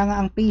na siya nga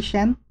ang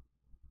patient,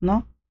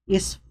 no,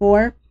 is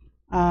for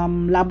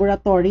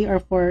laboratory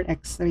or for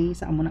x-ray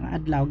sa amo nang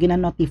adlaw.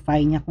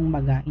 Gina-notify niya kung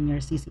baga in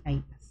your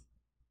CCIS.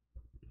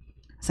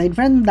 Aside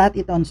from that,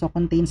 it also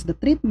contains the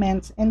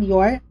treatments and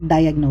your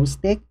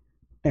diagnostic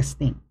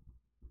testing.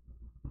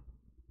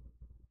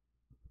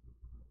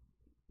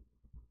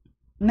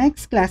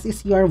 Next class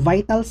is your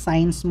vital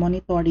signs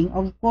monitoring,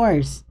 of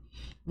course.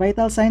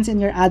 Vital signs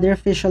and your other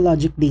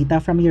physiologic data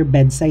from your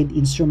bedside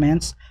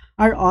instruments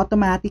are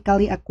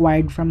automatically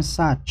acquired from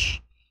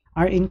such,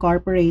 are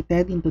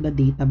incorporated into the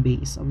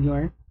database of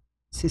your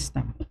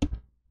system.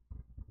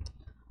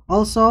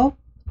 Also,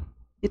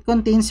 it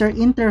contains your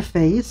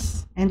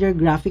interface and your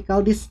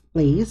graphical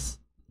displays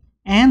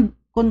and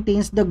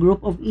contains the group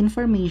of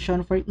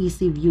information for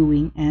easy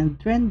viewing and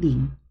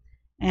trending.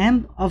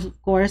 And of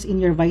course, in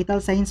your vital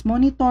signs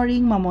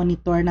monitoring,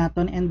 ma-monitor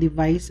naton and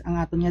device ang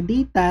aton nga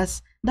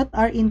datas that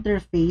are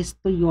interfaced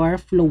to your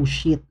flow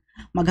sheet.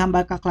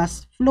 Maghambal ka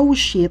class flow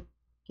sheet,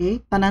 okay?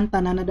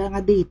 Tanan-tanan na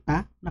nga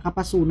data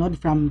nakapasunod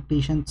from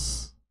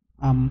patient's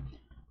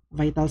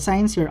vital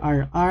signs, your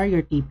RR,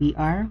 your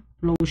TPR,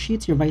 flow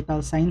sheets, your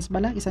vital signs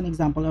bala is an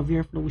example of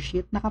your flow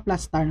sheet.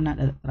 Naka-plus star na.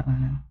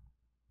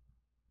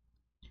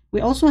 We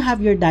also have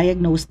your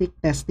diagnostic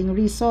testing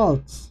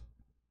results.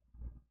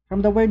 From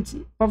the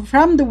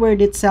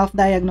word itself,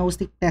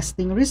 diagnostic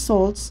testing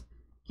results,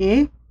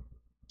 okay?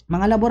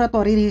 Mga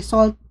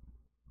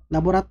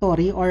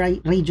laboratory or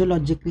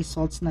radiologic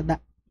results na da.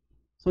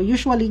 So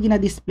usually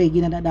gina-display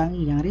ginadada ang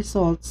iyang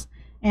results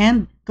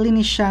and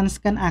clinicians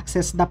can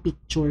access the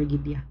picture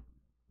gidya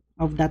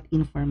of that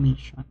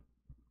information.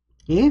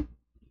 Okay?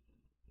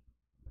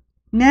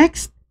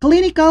 Next,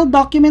 clinical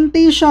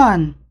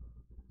documentation.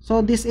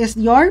 So this is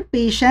your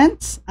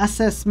patient's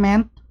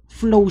assessment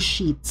flow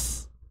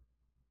sheets.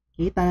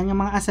 Okay, tanan yung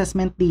mga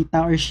assessment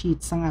data or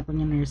sheets ang aton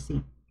yung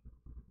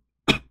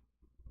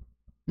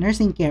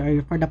nursing care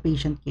or for the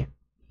patient care.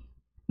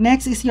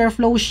 Next is your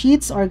flow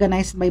sheets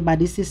organized by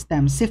body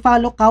systems.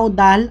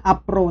 Cephalocaudal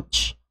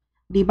approach.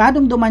 Diba,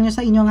 dumduman nyo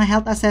sa inyong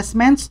health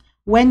assessments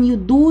when you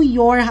do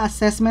your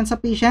assessment sa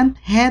patient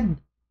head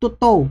to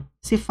toe.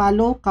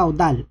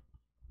 Cephalocaudal.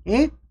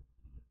 Okay?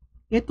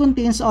 It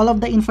contains all of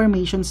the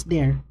informations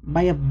there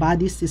via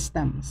body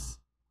systems.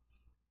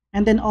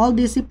 And then all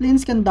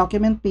disciplines can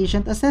document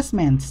patient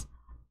assessments.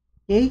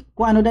 Okay?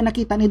 Kung ano na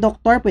nakita ni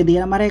doktor,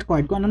 pwede na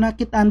ma-record. Kung ano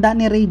nakita anda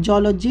ni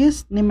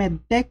radiologist, ni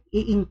medtech,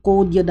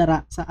 i-encode yun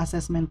dara sa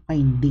assessment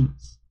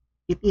findings.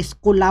 It is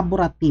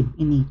collaborative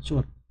in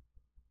nature.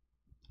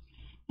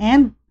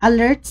 And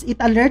it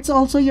alerts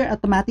also your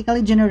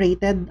automatically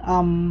generated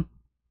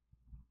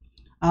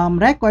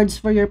records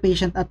for your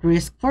patient at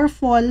risk for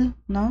fall,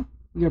 no?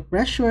 Your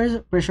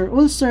pressure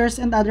ulcers,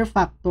 and other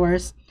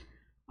factors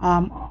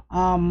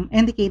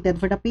indicated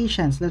for the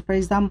patients. Like for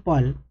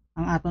example,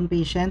 ang aton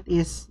patient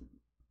is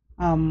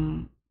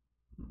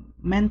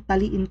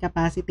mentally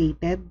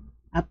incapacitated,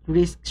 at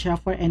risk siya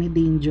for any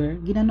danger,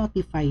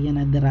 gina-notify yan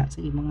na dira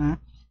sa mga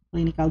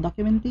clinical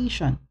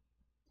documentation.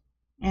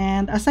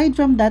 And aside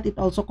from that, it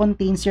also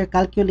contains your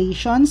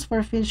calculations for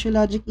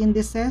physiologic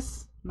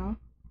indices, no?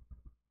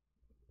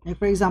 Like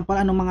for example,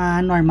 anong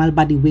mga normal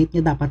body weight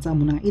niya dapat sa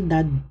among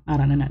edad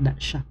para na nada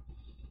siya.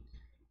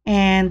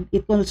 And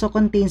it also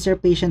contains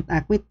your patient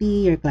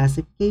acuity, your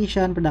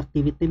classification,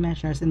 productivity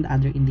measures, and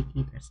other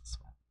indicators as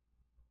well.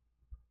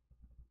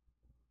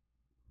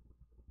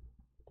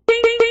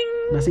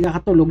 Basi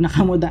katulog na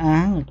kamo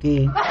daang.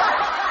 Okay.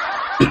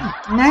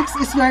 Next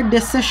is your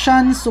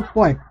decision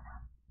support.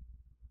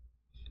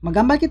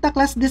 Magambal kita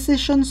class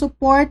decision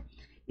support.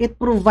 It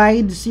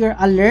provides your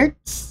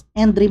alerts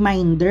and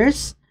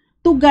reminders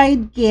to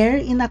guide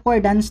care in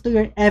accordance to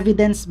your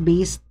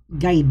evidence-based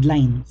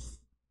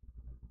guidelines.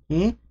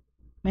 Okay?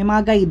 May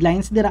mga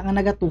guidelines dira nga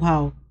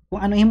nagatuhaw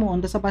kung ano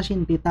himuon sa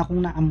pasyente ta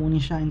kung naamo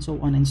ni siya, and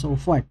so on and so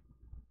forth.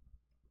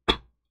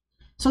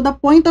 So the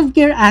point of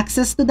care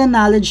access to the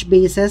knowledge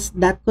bases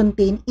that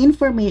contain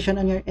information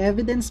on your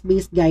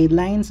evidence-based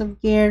guidelines of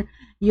care,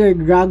 your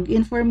drug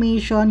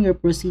information, your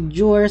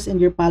procedures, and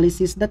your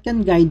policies that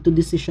can guide to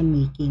decision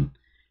making.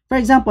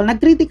 For example,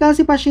 nagcritical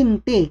si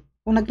pasyente.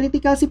 Kung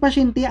nagcritical si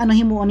pasyente, ano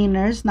himuon ni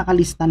nurse,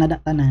 nakalista na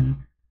datanan.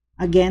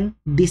 Again,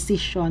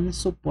 decision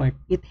support.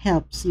 It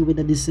helps you with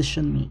the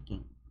decision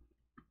making.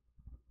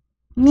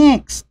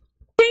 Next,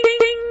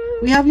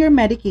 we have your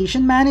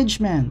medication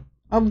management.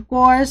 Of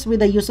course, with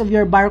the use of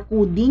your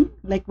barcoding,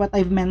 like what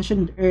I've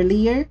mentioned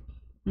earlier,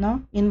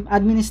 no, in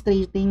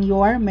administrating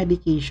your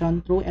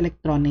medication through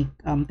electronic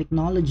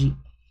technology.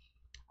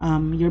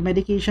 Your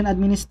medication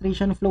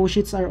administration flow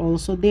sheets are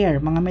also there.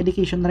 Mga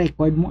medication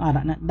record mo ara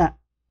na da.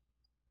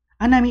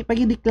 Anami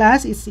pagidi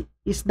class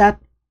is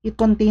that it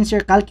contains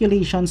your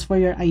calculations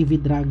for your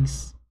IV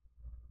drugs.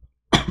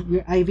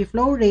 Your IV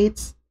flow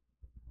rates,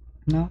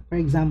 no, for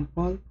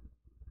example,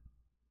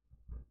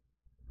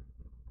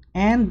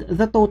 and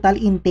the total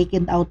intake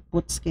and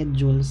output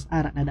schedules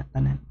ara na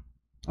datanan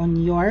on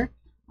your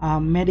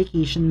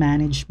medication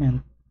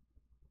management.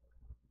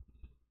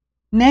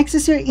 Next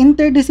is your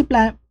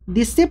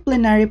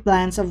interdisciplinary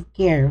plans of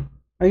care,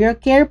 or your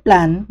care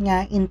plan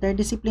nga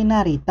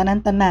interdisciplinary,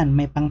 tanan-tanan,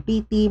 may pang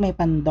PT, may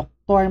pang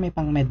doktor, may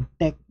pang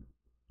medtech.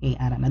 Okay,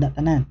 ara na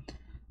datanan.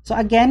 So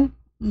again,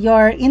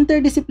 your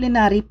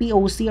interdisciplinary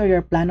POC or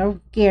your plan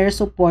of care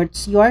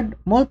supports your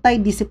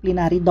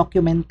multidisciplinary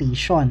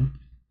documentation.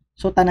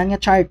 So tanan nga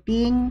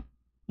charting,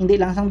 hindi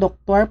lang sang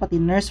doktor, pati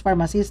nurse,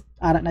 pharmacist,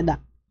 ara na da.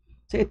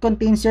 So it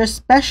contains your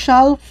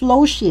special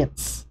flow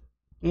sheets,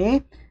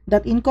 okay,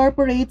 that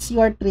incorporates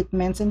your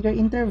treatments and your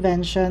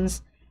interventions,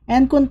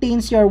 and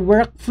contains your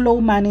workflow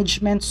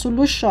management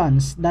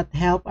solutions that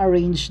help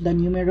arrange the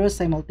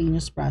numerous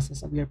simultaneous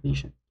process of your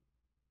patient.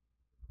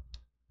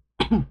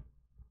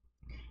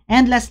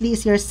 And lastly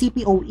is your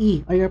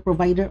CPOE, or your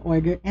provider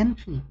order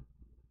entry.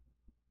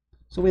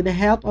 So with the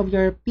help of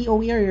your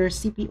POE or your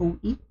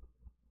CPOE,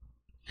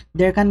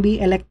 there can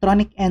be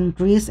electronic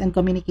entries and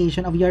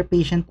communication of your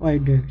patient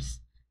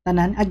orders.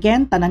 Tanan,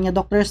 again, tanan nga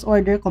doctor's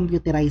order,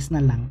 computerized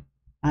na lang.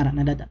 Ara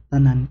na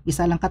tanan.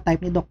 Isa lang ka-type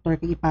ni doctor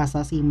kay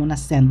ipasa sa imo na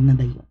send na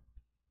dayon.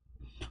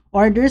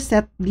 Order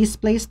set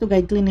displays to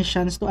guide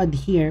clinicians to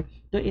adhere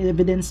to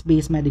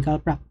evidence-based medical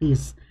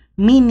practice.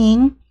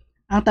 Meaning,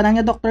 ang tanan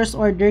nga doctor's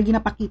order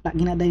ginapakita,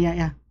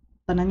 ginadaya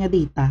tanan nga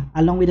data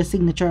along with the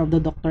signature of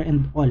the doctor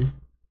and all.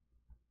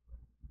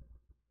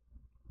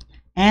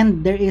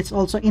 And there is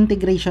also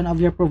integration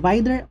of your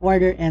provider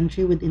order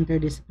entry with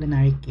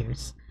interdisciplinary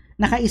cares.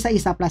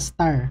 Nakaisa-isa plus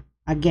star.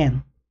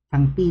 Again,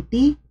 pang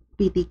PT,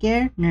 PT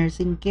care,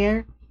 nursing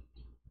care,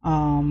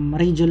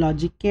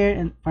 radiologic care,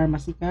 and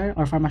pharmacy care,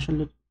 or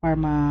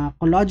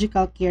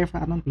pharmacological care for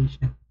anong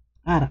patient.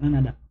 Ara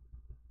na nada.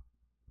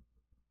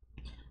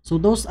 So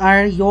those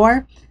are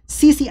your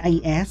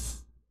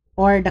CCIS,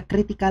 or the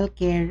Critical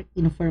Care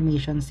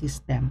Information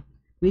System,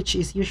 which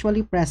is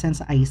usually present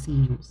sa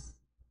ICUs.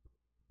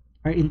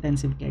 Or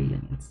intensive care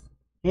units.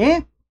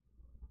 Okay?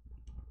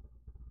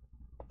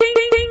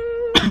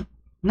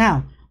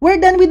 Now, we're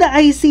done with the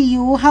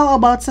ICU. How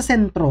about sa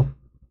sentro?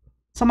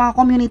 Sa mga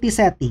community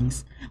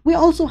settings. We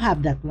also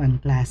have that one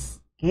class.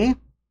 Okay?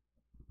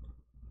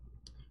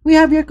 We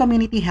have your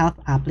community health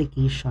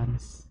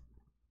applications.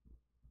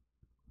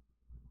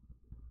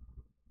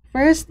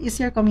 First is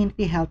your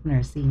community health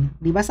nursing.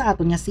 Di ba sa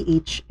ato niya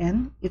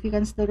CHN? If you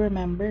can still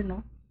remember,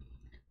 no?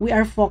 We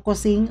are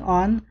focusing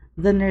on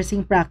the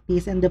nursing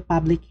practice and the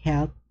public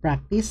health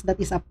practice that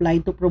is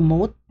applied to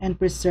promote and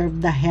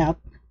preserve the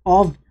health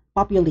of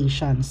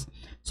populations.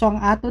 So,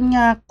 ang aton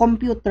nga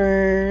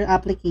computer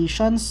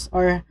applications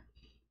or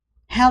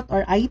health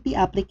or IT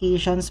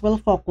applications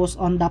will focus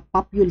on the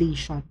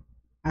population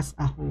as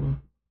a whole.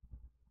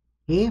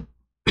 Okay?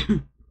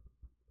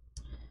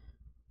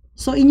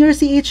 So, in your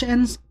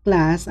CHN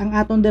class, ang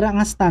aton dira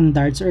nga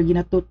standards or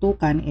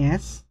ginatutukan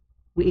is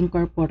we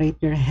incorporate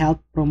your health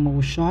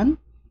promotion,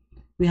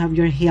 we have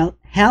your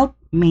health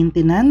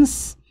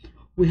maintenance,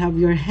 we have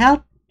your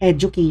health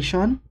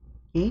education,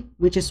 okay,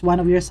 which is one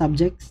of your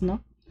subjects,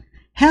 no?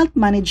 Health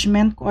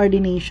management,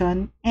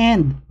 coordination,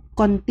 and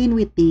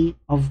continuity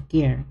of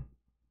care.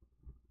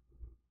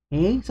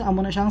 Okay, so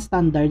amo na siyang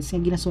standards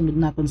nga ginasunod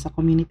naton sa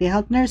community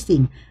health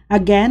nursing.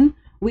 Again,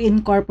 we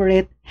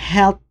incorporate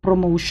health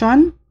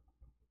promotion,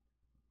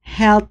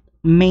 health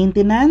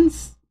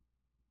maintenance,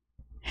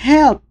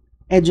 health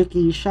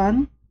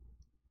education,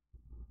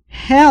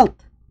 health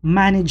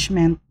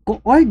management,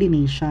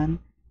 coordination,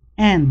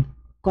 and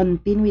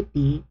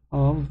continuity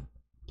of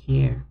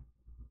care.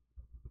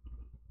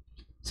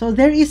 So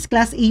there is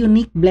class a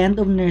unique blend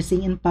of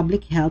nursing and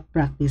public health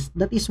practice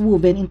that is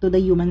woven into the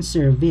human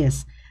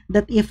service,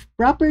 that if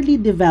properly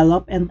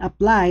developed and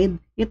applied,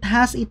 it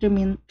has a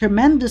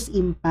tremendous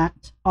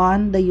impact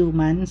on the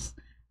human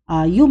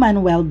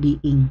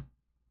well-being.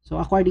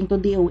 So according to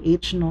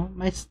DOH, no,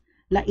 mas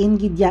lain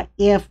gidya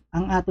if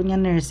ang ato nga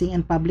nursing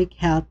and public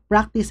health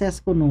practices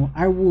kuno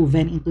are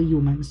woven into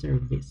human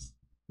service.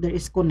 There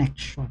is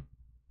connection.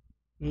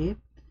 Okay?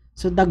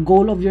 So the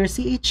goal of your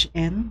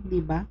CHN,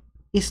 di ba,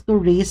 is to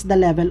raise the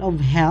level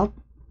of health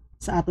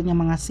sa ato nga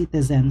mga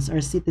citizens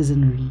or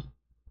citizenry.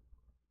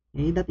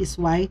 Okay? That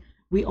is why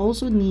we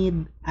also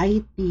need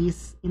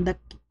ITs in the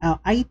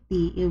IT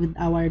with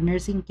our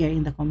nursing care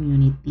in the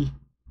community.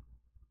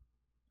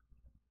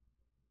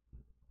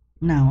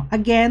 Now,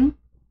 again,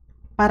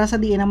 para sa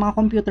diin ang mga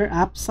computer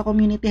apps sa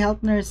community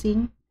health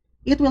nursing,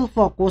 it will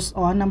focus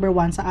on number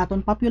 1 sa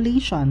aton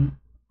population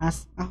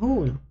as a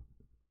whole.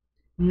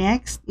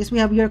 Next is we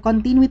have your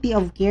continuity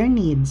of care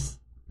needs.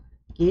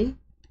 Okay?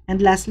 And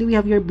lastly, we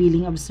have your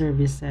billing of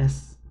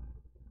services.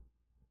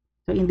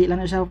 So, hindi lang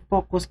na siya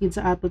focus gid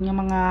sa aton nga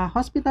mga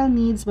hospital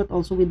needs but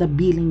also with the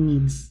billing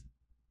needs.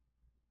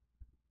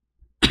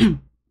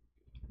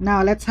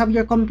 Now, let's have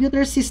your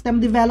computer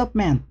system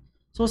development.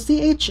 So,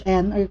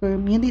 CHN or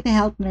Community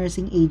Health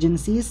Nursing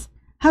Agencies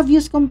have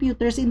used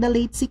computers in the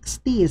late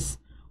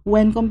 60s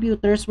when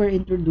computers were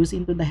introduced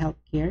into the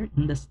healthcare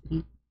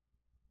industry.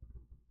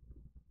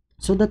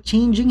 So, the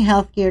changing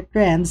healthcare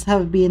trends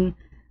have been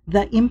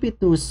the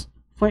impetus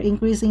for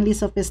increasingly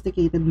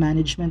sophisticated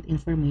management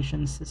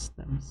information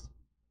systems.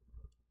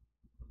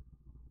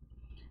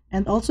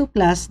 And also,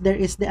 class, there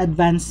is the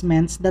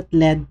advancements that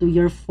led to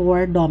your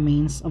 4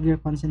 domains of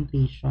your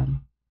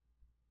concentration.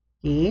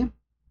 Okay?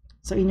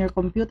 So, in your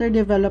computer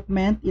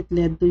development, it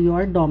led to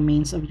your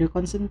domains of your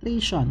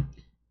concentration.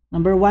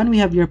 Number 1,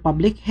 we have your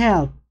public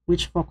health,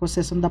 which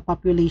focuses on the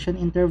population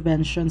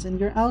interventions and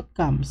your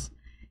outcomes.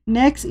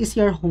 Next is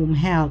your home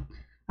health.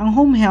 Ang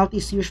home health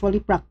is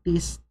usually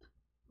practiced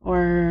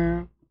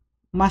or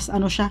mas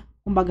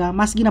kumbaga,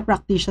 mas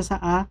gina-practice siya sa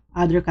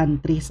other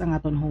countries ang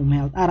aton home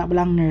health. Ara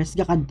lang nurse,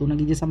 yakadto,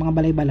 nagiging sa mga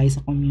balay-balay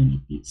sa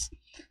communities.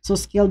 So,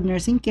 skilled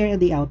nursing care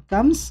and the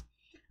outcomes.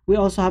 We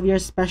also have your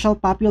special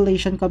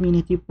population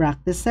community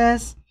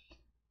practices,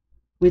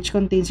 which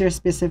contains your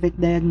specific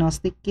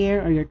diagnostic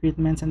care or your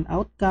treatments and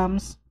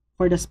outcomes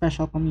for the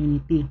special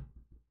community.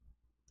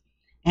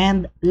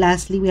 And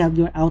lastly, we have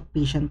your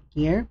outpatient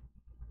care,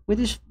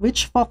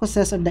 which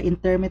focuses on the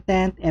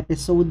intermittent,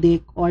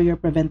 episodic, or your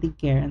preventive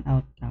care and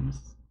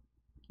outcomes.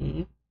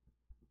 Okay.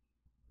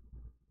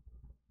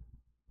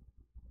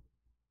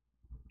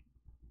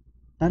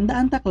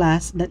 Tandaan ta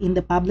class that in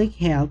the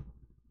public health,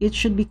 it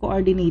should be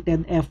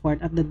coordinated effort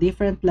at the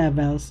different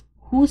levels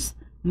whose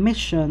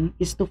mission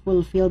is to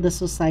fulfill the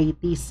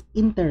society's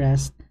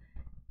interest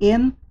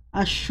in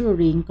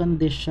assuring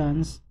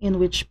conditions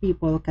in which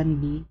people can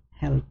be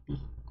healthy,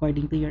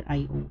 according to your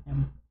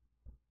IOM.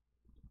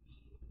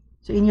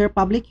 So, in your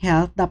public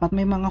health, dapat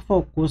may mga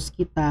focus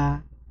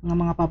kita ng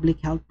mga public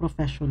health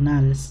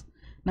professionals.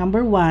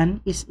 Number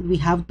 1 is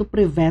we have to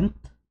prevent,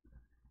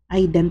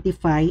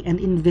 identify, and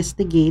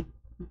investigate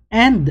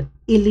and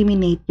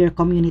eliminate your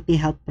community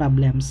health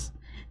problems.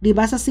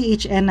 Diba sa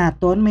CHN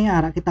naton may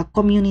ara kita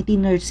community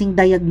nursing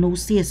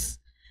diagnosis.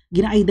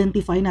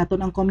 Gina-identify naton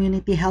ang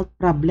community health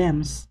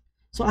problems.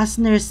 So as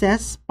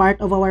nurses,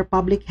 part of our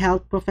public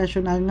health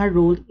professional nga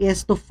role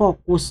is to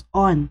focus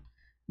on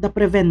the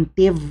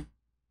preventive,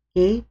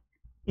 okay,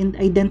 in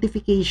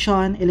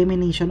identification,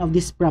 elimination of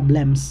these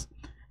problems.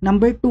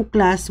 Number 2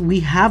 class,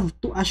 we have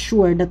to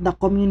assure that the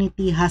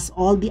community has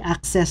all the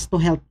access to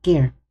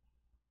healthcare.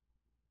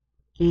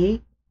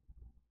 Okay?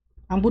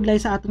 Ang budlay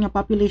sa ato nga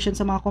population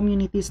sa mga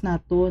communities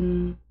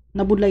naton,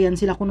 nabudlayan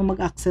sila kuno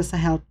mag-access sa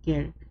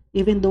healthcare.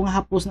 Even though nga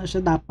hapos na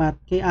siya dapat,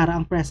 kay ara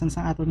ang presence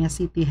ng ato niya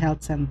city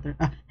health center,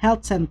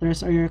 health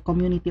centers or your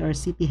community or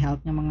city health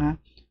nga mga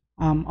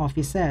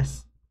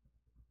offices.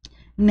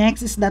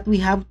 Next is that we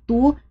have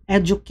to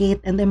educate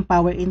and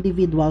empower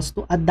individuals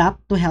to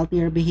adapt to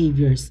healthier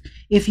behaviors.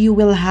 If you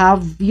will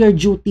have your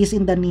duties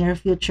in the near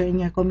future in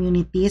your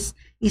communities,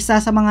 isa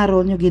sa mga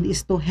role nyo gid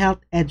is to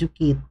help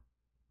educate.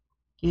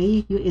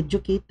 Okay, you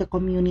educate the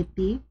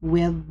community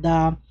with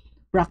the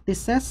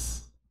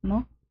practices,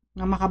 no,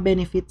 nga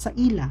maka-benefit sa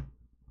ila,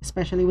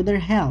 especially with their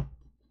health.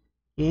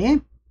 Okay?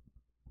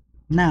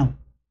 Now,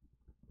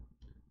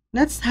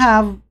 let's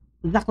have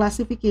the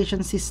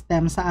classification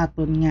system sa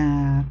aton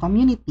nga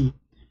community.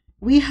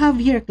 We have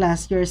here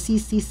class your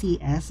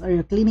CCCS or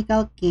your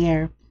Clinical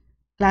Care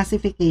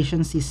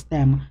Classification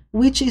System,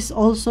 which is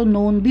also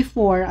known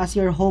before as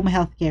your Home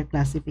Healthcare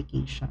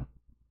Classification.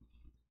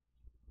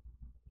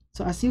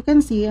 So as you can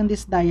see on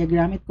this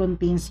diagram, it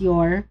contains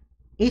your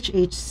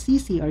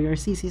HHCC or your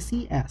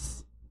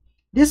CCCS.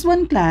 This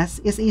one class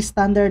is a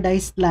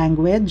standardized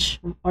language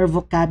or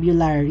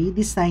vocabulary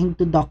designed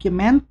to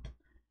document,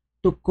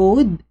 to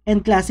code,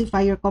 and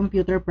classify your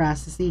computer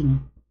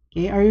processing.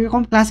 Okay, or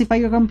classify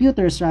your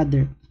computers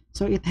rather.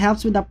 So it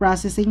helps with the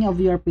processing of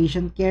your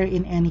patient care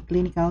in any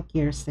clinical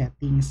care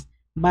settings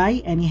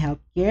by any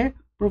healthcare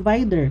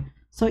provider.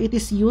 So it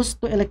is used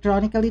to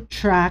electronically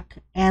track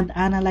and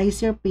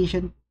analyze your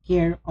patient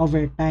care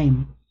over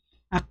time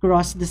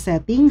across the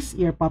settings,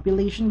 your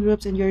population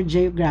groups, and your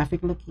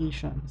geographic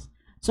locations.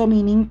 So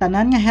meaning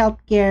tanan nga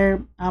healthcare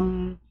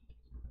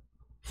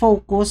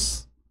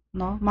focus,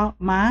 no,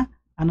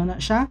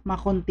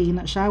 ma-contain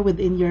na siya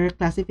within your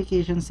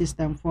classification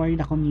system for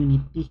the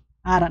community.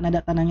 Ara na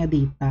data na nga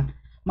data,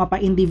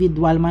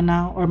 mapa-individual man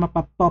na or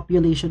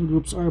mapa-population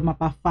groups or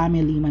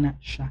mapa-family man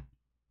na siya.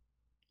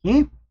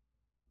 Okay?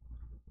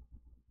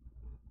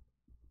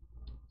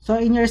 So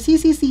in your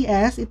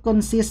CCCS, it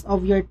consists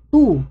of your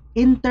two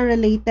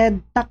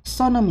interrelated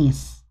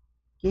taxonomies.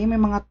 Okay, may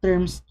mga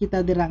terms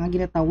kita dira nga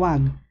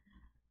ginatawag.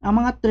 Ang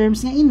mga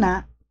terms nga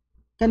ina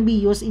can be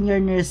used in your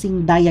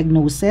nursing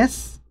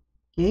diagnosis.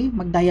 Okay,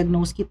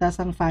 mag-diagnose kita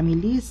sang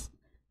families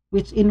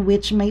in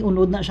which may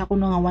unod na siya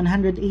kuno nga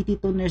 182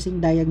 nursing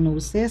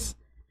diagnosis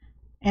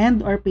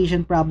and or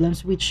patient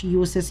problems which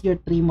uses your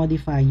three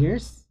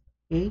modifiers.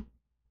 Okay,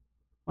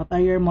 what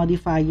are your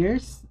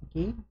modifiers?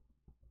 Okay,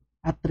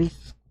 at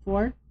risk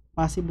for,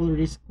 possible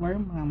risk for,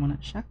 mga muna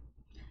siya.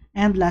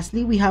 And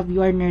lastly, we have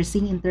your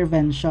nursing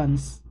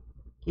interventions.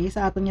 Okay,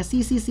 sa aton nga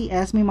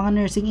CCCS, may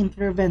mga nursing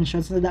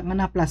interventions na nga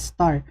na plus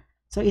star.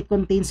 So it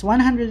contains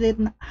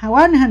 198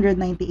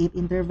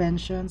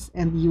 interventions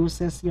and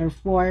uses your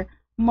 4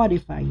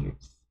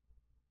 modifiers.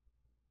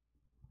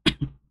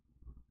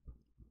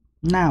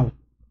 Now,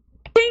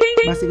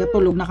 basi ka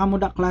tulog na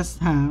kamuda class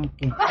ha.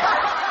 Okay.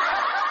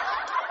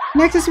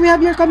 Next is we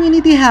have your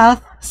community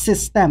health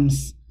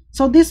systems.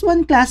 So this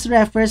one class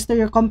refers to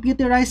your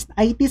computerized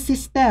IT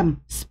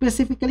system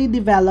specifically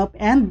developed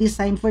and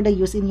designed for the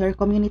use in your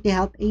community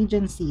health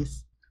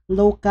agencies,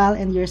 local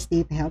and your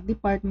state health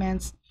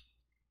departments,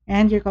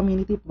 and your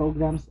community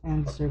programs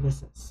and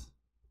services.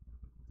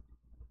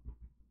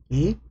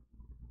 Okay.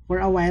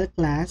 For a while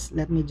class,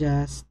 let me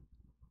just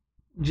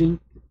drink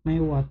my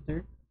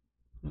water.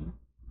 Okay.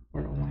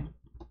 For a while.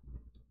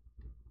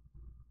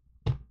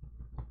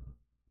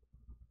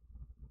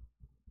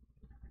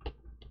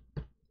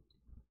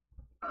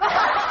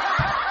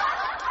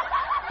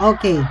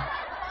 Okay.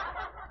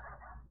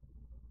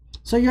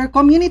 So your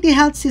community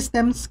health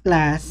systems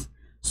class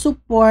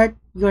support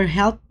your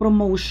health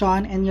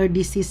promotion and your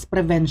disease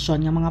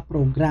prevention yung mga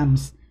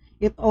programs.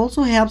 It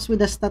also helps with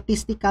the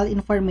statistical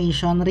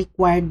information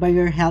required by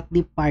your health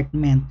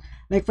department.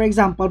 Like for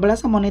example, bala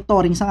sa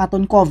monitoring sa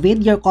aton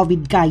COVID, your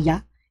COVID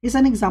kaya is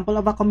an example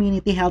of a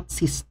community health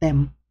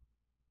system.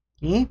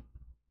 Okay?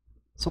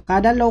 So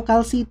kada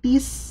local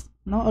cities,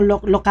 no,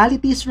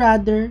 localities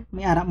rather,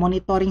 may ara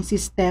monitoring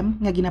system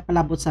nga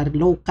ginapalabot sa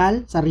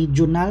local, sa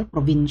regional,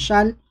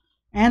 provincial,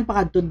 and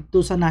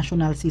pakadto sa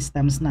national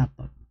systems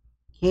nato.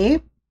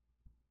 Okay?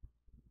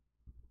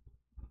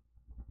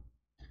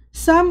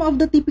 Some of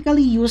the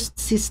typically used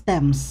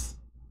systems.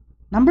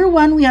 Number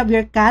 1, we have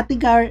your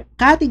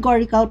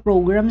categorical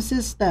program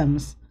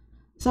systems.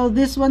 So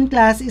this one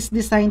class is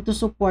designed to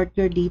support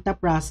your data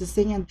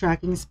processing and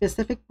tracking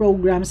specific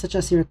programs such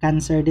as your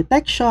cancer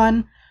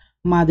detection,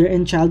 mother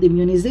and child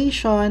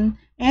immunization,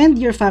 and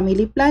your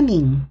family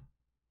planning.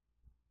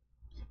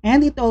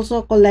 And it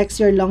also collects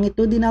your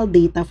longitudinal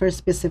data for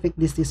specific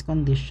disease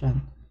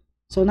condition.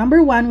 So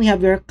number 1, we have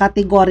your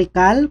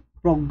categorical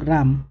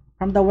program.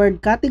 From the word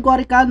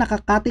categorical,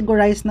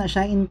 naka-categorize na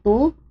siya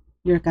into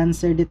your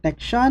cancer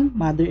detection,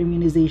 mother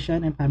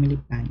immunization, and family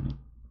planning.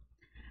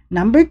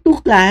 Number 2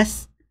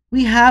 class,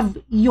 we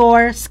have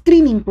your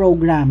screening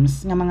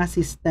programs ng mga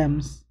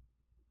systems.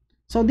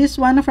 So this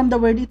one, from the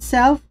word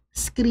itself,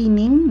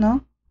 screening,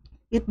 no?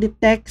 It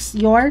detects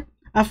your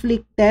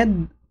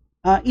afflicted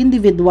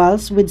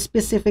individuals with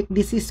specific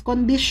disease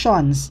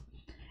conditions.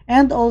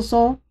 And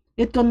also,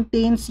 It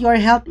contains your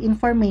health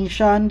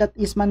information that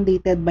is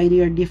mandated by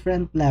your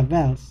different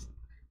levels.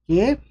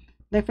 Okay?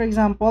 Like for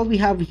example, we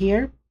have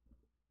here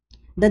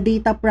the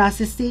data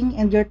processing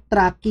and your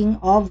tracking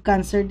of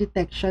cancer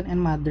detection and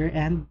mother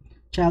and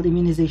child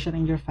immunization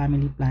and your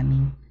family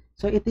planning.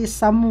 So it is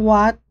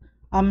somewhat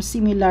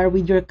similar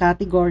with your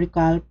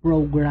categorical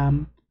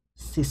program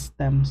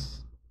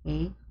systems.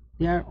 Okay?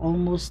 They are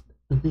almost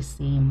the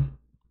same.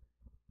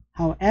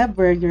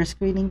 However, your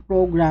screening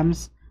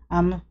programs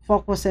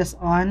focuses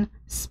on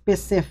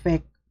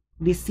specific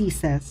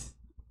diseases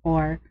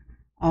or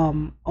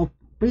of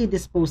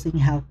predisposing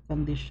health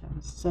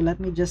conditions. So let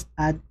me just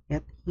add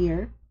it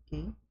here,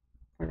 okay,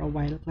 for a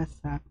while class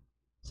ha.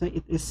 So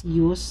it is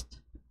used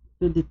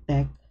to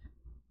detect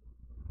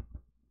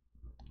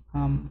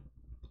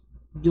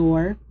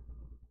your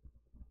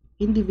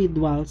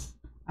individuals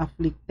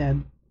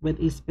afflicted with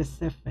a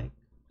specific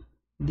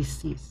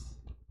disease.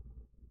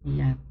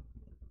 Yan.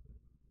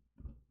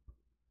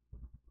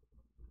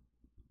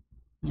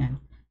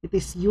 Yan. It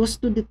is used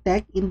to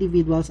detect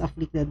individuals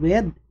afflicted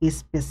with a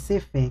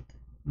specific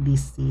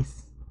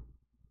disease.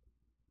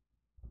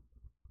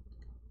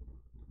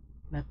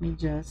 Let me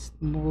just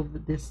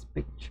move this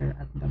picture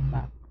at the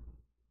back.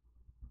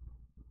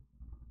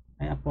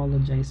 I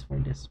apologize for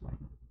this one.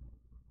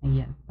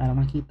 Ayan, para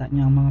makita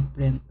nyo ang mga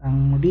print, ang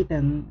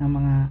written, ang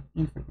mga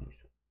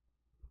information.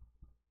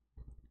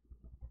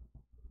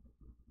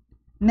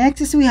 Next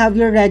is we have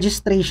your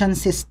registration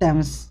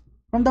systems.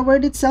 From the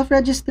word itself,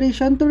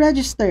 registration, to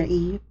register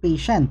a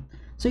patient.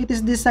 So it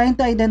is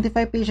designed to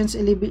identify patients'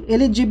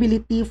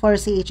 eligibility for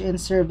CHN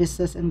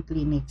services and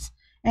clinics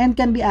and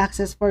can be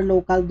accessed for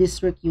local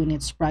district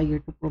units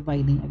prior to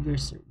providing of your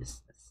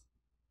services.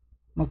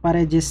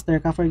 Magpa-register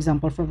ka, for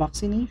example, for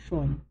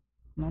vaccination.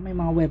 No, may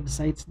mga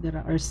websites, there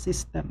are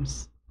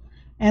systems.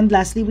 And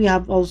lastly, we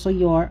have also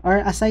your,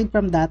 or aside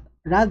from that,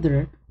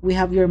 rather, we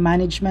have your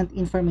management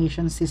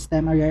information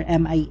system or your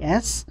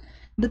MIS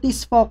that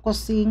is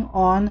focusing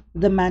on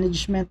the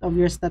management of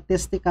your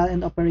statistical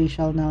and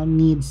operational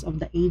needs of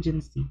the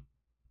agency.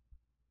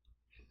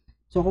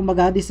 So,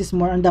 kumbaga, this is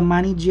more on the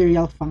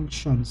managerial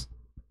functions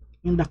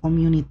in the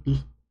community.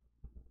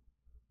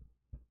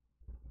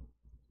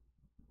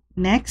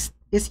 Next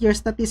is your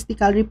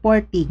statistical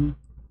reporting,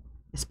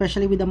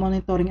 especially with the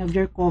monitoring of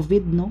your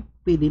COVID, no?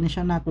 Pwede na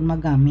siya natin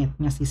magamit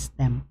nga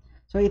system.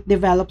 So it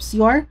develops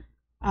your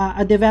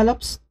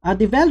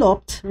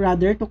developed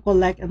rather to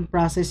collect and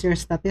process your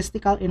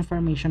statistical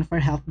information for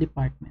health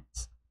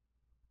departments.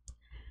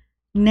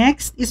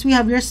 Next is we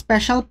have your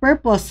special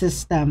purpose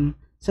system.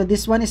 So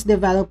this one is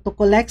developed to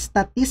collect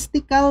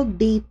statistical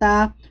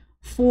data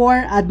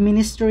for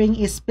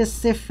administering a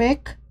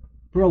specific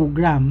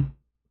program.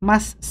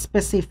 Mas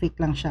specific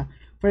lang siya.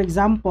 For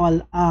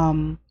example,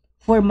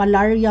 for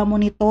malaria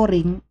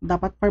monitoring,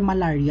 dapat for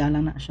malaria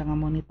lang na siya nga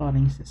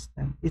monitoring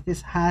system. It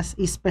has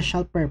a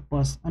special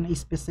purpose on a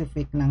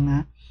specific lang nga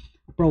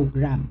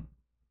program,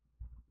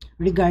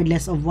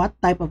 regardless of what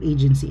type of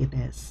agency it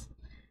is.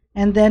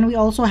 And then we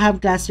also have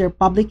class your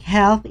Public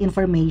Health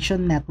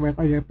Information Network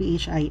or your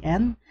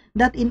PHIN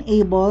that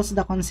enables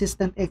the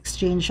consistent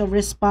exchange of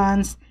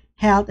response,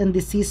 health, and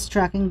disease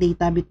tracking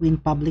data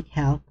between public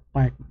health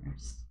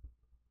partners.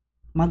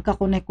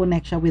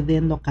 Magka-connect siya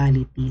within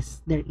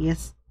localities. There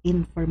is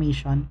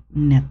information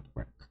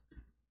network.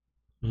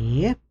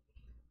 Okay.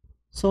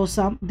 So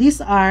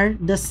these are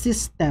the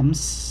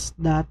systems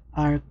that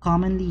are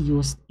commonly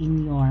used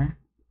in your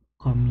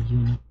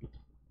community.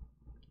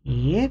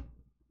 Okay.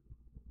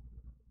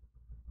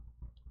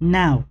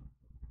 Now,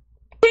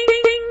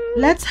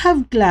 let's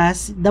have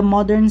class the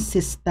modern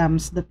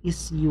systems that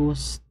is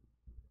used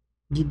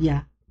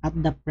Gidya at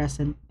the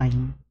present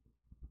time.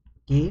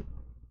 Okay.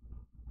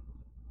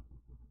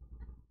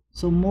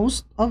 So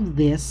most of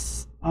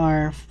this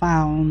are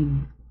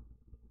found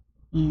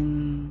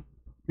in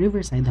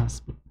Riverside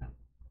Hospital.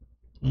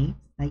 Okay?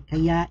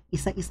 Kaya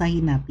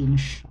isa-isahin natin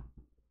siya.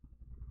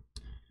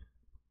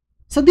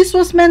 So this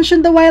was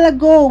mentioned a while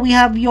ago. We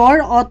have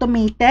your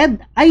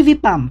automated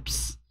IV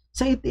pumps.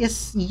 So it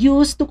is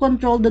used to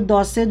control the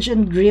dosage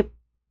and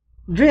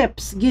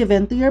drips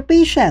given to your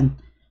patient.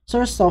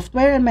 So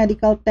software and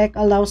medical tech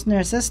allows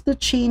nurses to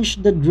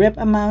change the drip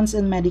amounts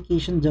and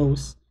medication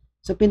dose.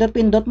 So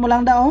pindot-pindot mo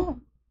lang daw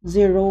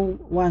 0,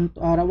 1, 2,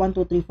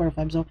 3, 4,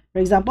 5. So for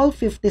example,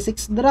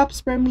 56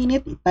 drops per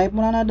minute, i-type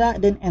mo lang na da,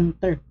 then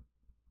enter.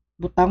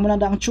 Butang mo na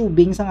da ang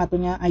tubing sa ato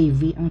niya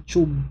IV, ang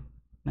tube.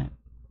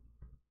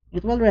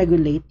 It will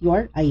regulate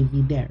your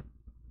IV there.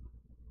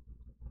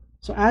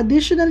 So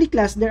additionally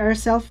class, there are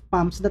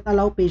self-pumps that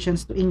allow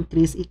patients to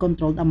increase a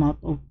controlled amount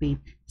of pain.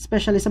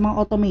 Especially sa mga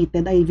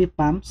automated IV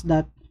pumps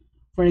that,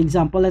 for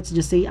example, let's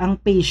just say, ang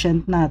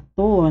patient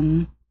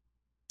naton,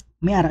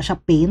 may ara siya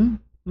pain,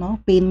 no?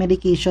 Pain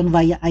medication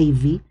via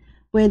IV.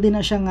 Pwede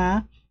na siya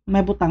nga,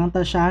 may butangan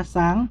ta siya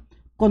sang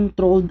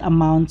controlled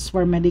amounts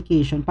for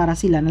medication para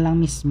sila na lang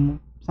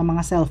mismo sa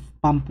mga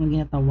self-pump na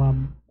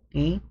ginatawag.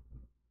 Okay?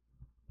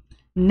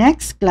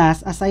 Next class,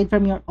 aside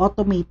from your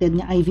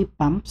automated nga IV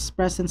pumps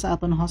present sa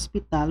aton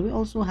hospital, we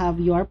also have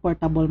your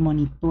portable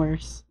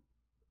monitors.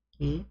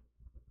 Okay?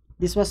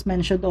 This was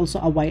mentioned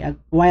also a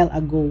while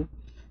ago.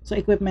 So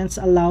equipments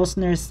allows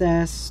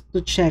nurses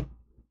to check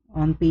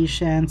on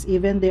patients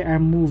even they are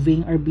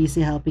moving or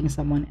busy helping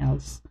someone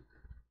else.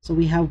 So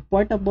we have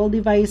portable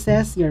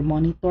devices, your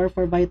monitor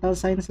for vital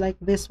signs like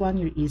this one,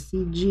 your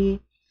ECG,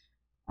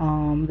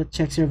 that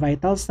checks your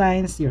vital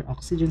signs, your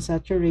oxygen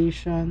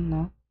saturation,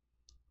 no?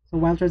 So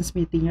while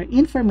transmitting your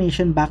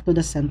information back to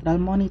the central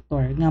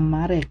monitor, nga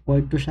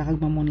ma-record to siya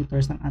kag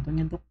ma-monitors ng ato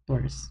nga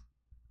doctors.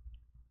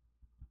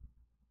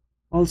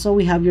 Also,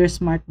 we have your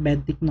smart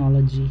bed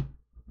technology.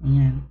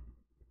 Ayan.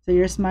 So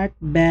your smart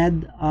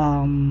bed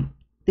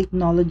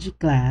technology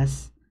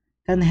class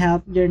can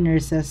help your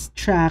nurses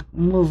track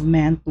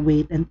movement,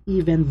 weight, and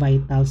even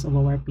vitals of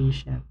our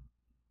patient.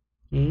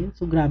 Okay?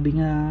 So grabe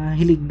nga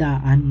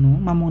hiligdaan, no?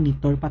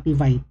 Ma-monitor pati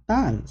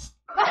vitals.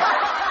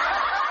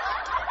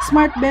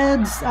 Smart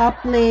beds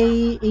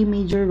play a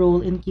major role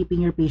in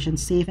keeping your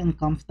patient safe and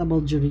comfortable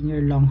during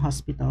your long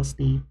hospital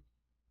stay.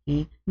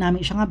 Okay?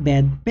 Nami siya nga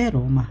bed, pero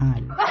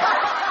mahal.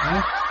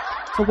 Okay?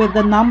 So with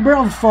the number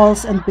of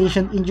falls and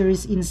patient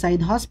injuries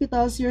inside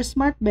hospitals, your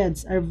smart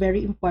beds are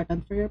very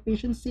important for your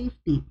patient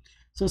safety.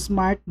 So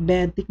smart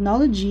bed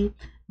technology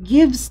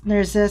gives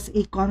nurses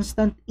a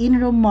constant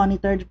in-room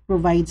monitor that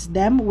provides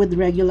them with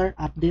regular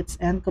updates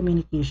and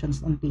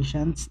communications on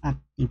patients'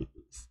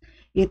 activities.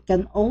 It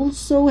can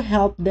also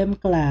help them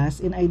class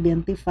in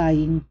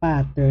identifying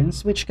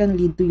patterns which can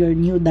lead to your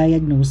new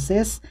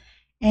diagnosis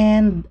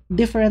and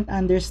different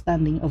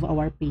understanding of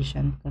our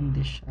patient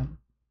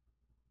condition.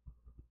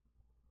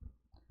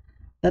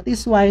 That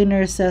is why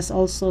nurses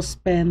also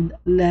spend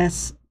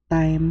less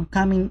time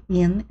coming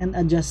in and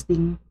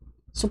adjusting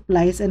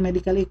supplies and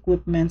medical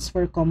equipments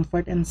for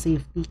comfort and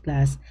safety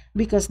class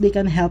because they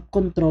can help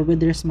control with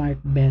their smart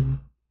bed.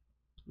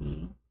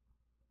 Okay.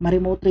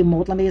 Ma-remote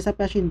lang na sa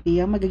pasyente,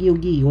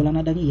 magagiyo-giyo lang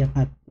na dang iyak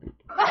at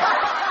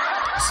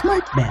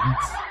smart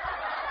beds.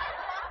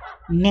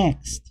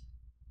 Next.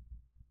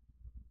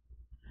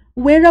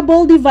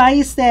 Wearable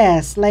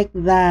devices like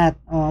that.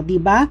 O, di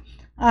ba?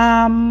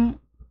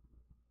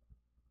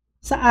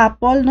 Sa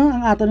Apple, no,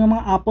 ang ato ng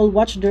mga Apple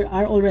Watch, there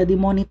are already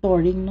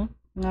monitoring, no,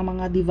 nga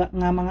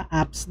mga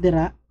apps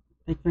dira.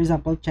 Like for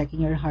example,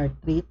 checking your heart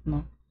rate,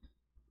 no,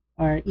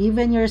 or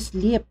even your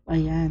sleep.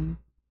 Ayan.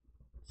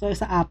 So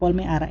sa Apple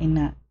may arain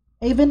na.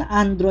 Even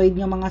Android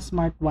nga mga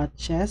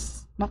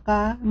smartwatches,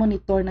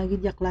 maka-monitor na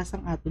gid ya class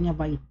ang ato nya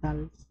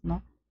vitals,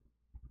 no.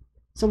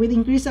 So with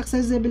increased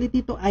accessibility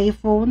to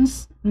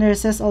iPhones,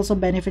 nurses also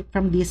benefit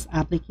from these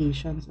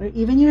applications, or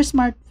even your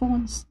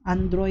smartphones,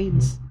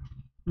 Androids,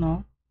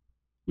 no.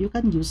 You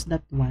can use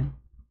that one.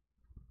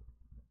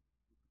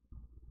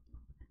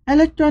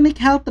 Electronic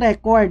health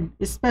record,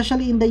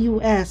 especially in the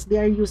US, they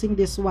are using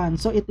this one.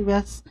 So it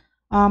is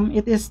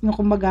no,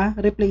 kumbaga,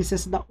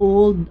 replaces the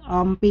old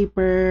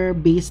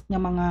paper-based nga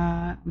mga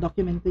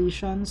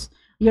documentations.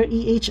 Your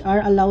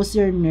EHR allows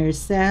your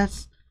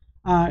nurses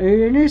or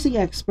your nursing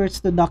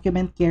experts to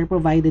document care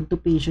provided to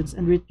patients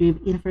and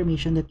retrieve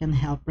information that can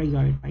help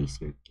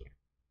prioritize your care.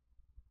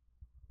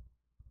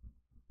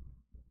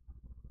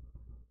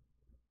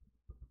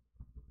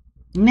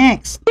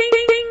 Next,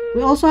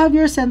 we also have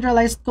your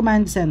centralized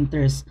command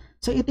centers.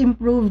 So it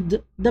improved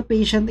the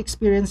patient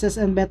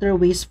experiences and better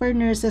ways for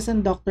nurses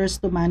and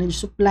doctors to manage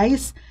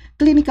supplies,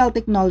 clinical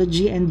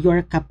technology, and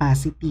your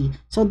capacity.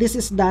 So this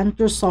is done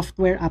through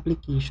software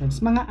applications.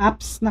 Mga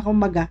apps na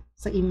kumbaga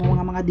sa imo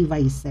mga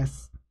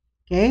devices.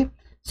 Okay?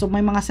 So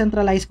may mga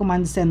centralized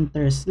command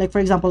centers. Like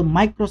for example,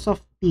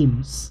 Microsoft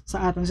Teams. Sa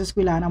aton sa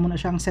eskwelahan amo na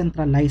siyang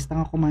centralized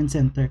nga command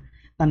center.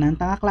 Tanan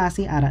tanga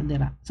klase ara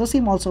dira. So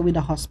same also with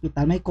the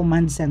hospital, may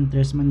command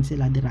centers man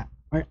sila dira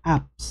or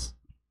apps.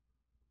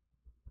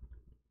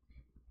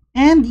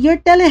 And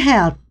your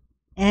telehealth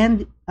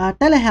and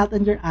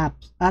your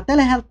apps,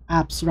 telehealth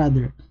apps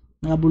rather.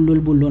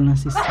 Nagabulol-bulol na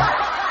siya.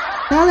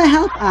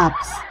 Telehealth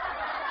apps.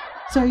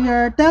 So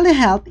your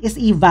telehealth is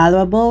a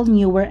valuable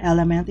newer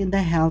element in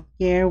the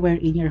healthcare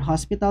wherein your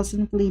hospitals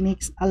and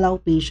clinics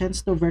allow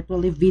patients to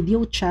virtually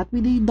video chat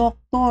with a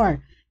doctor.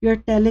 Your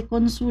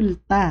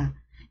teleconsulta,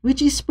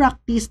 which is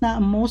practiced na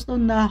most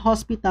on the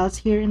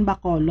hospitals here in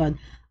Bacolod.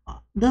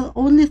 The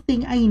only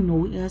thing I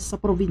know is sa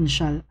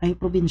provincial,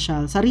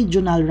 sa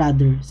regional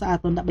rather, sa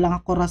aton na lang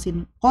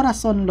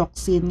Corazon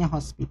Locsin nga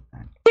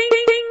hospital.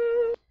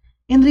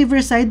 In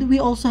Riverside,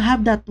 we also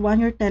have that one,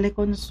 your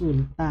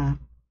teleconsulta.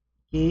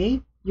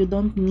 Okay? You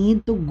don't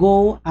need to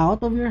go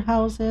out of your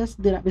houses.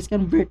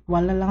 Biskan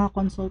virtual na lang ang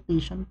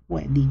consultation,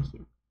 pwede.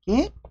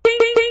 Okay?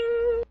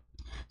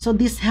 So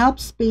this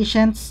helps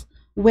patients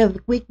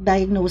with quick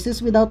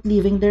diagnosis without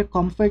leaving their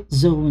comfort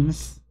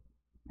zones.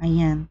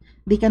 Ayan.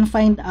 They can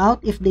find out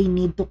if they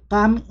need to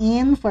come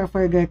in for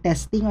further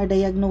testing or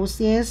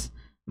diagnosis.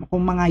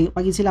 Kung mga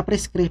pag sila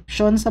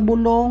prescription sa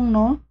bulong,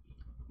 no?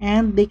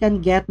 And they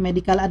can get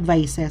medical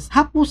advices.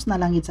 Hapos na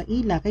lang sa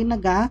ila kay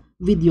naga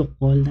video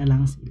call na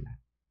lang sila.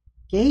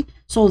 Okay?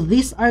 So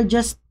these are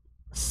just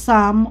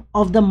some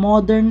of the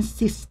modern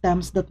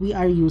systems that we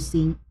are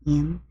using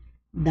in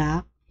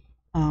the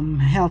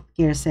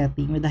healthcare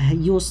setting with the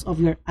use of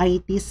your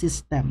IT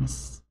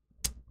systems.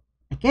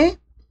 Okay?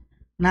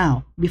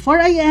 Now, before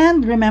I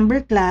end, remember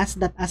class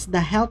that as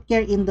the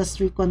healthcare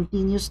industry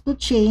continues to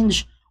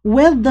change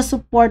with the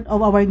support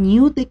of our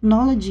new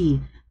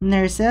technology,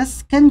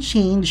 nurses can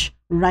change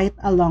right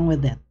along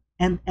with it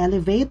and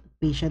elevate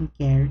patient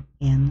care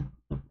in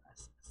the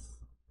process.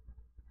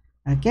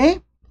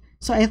 Okay?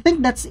 So I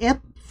think that's it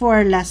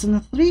for lesson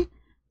 3.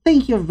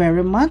 Thank you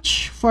very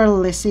much for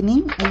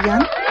listening.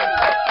 Ayan.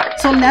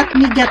 So let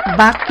me get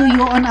back to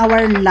you on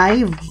our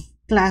live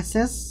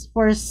classes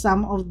for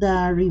some of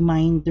the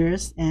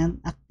reminders and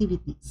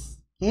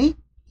activities. Okay?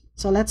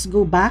 So let's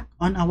go back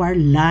on our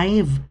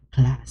live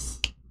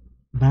class.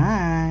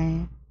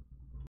 Bye.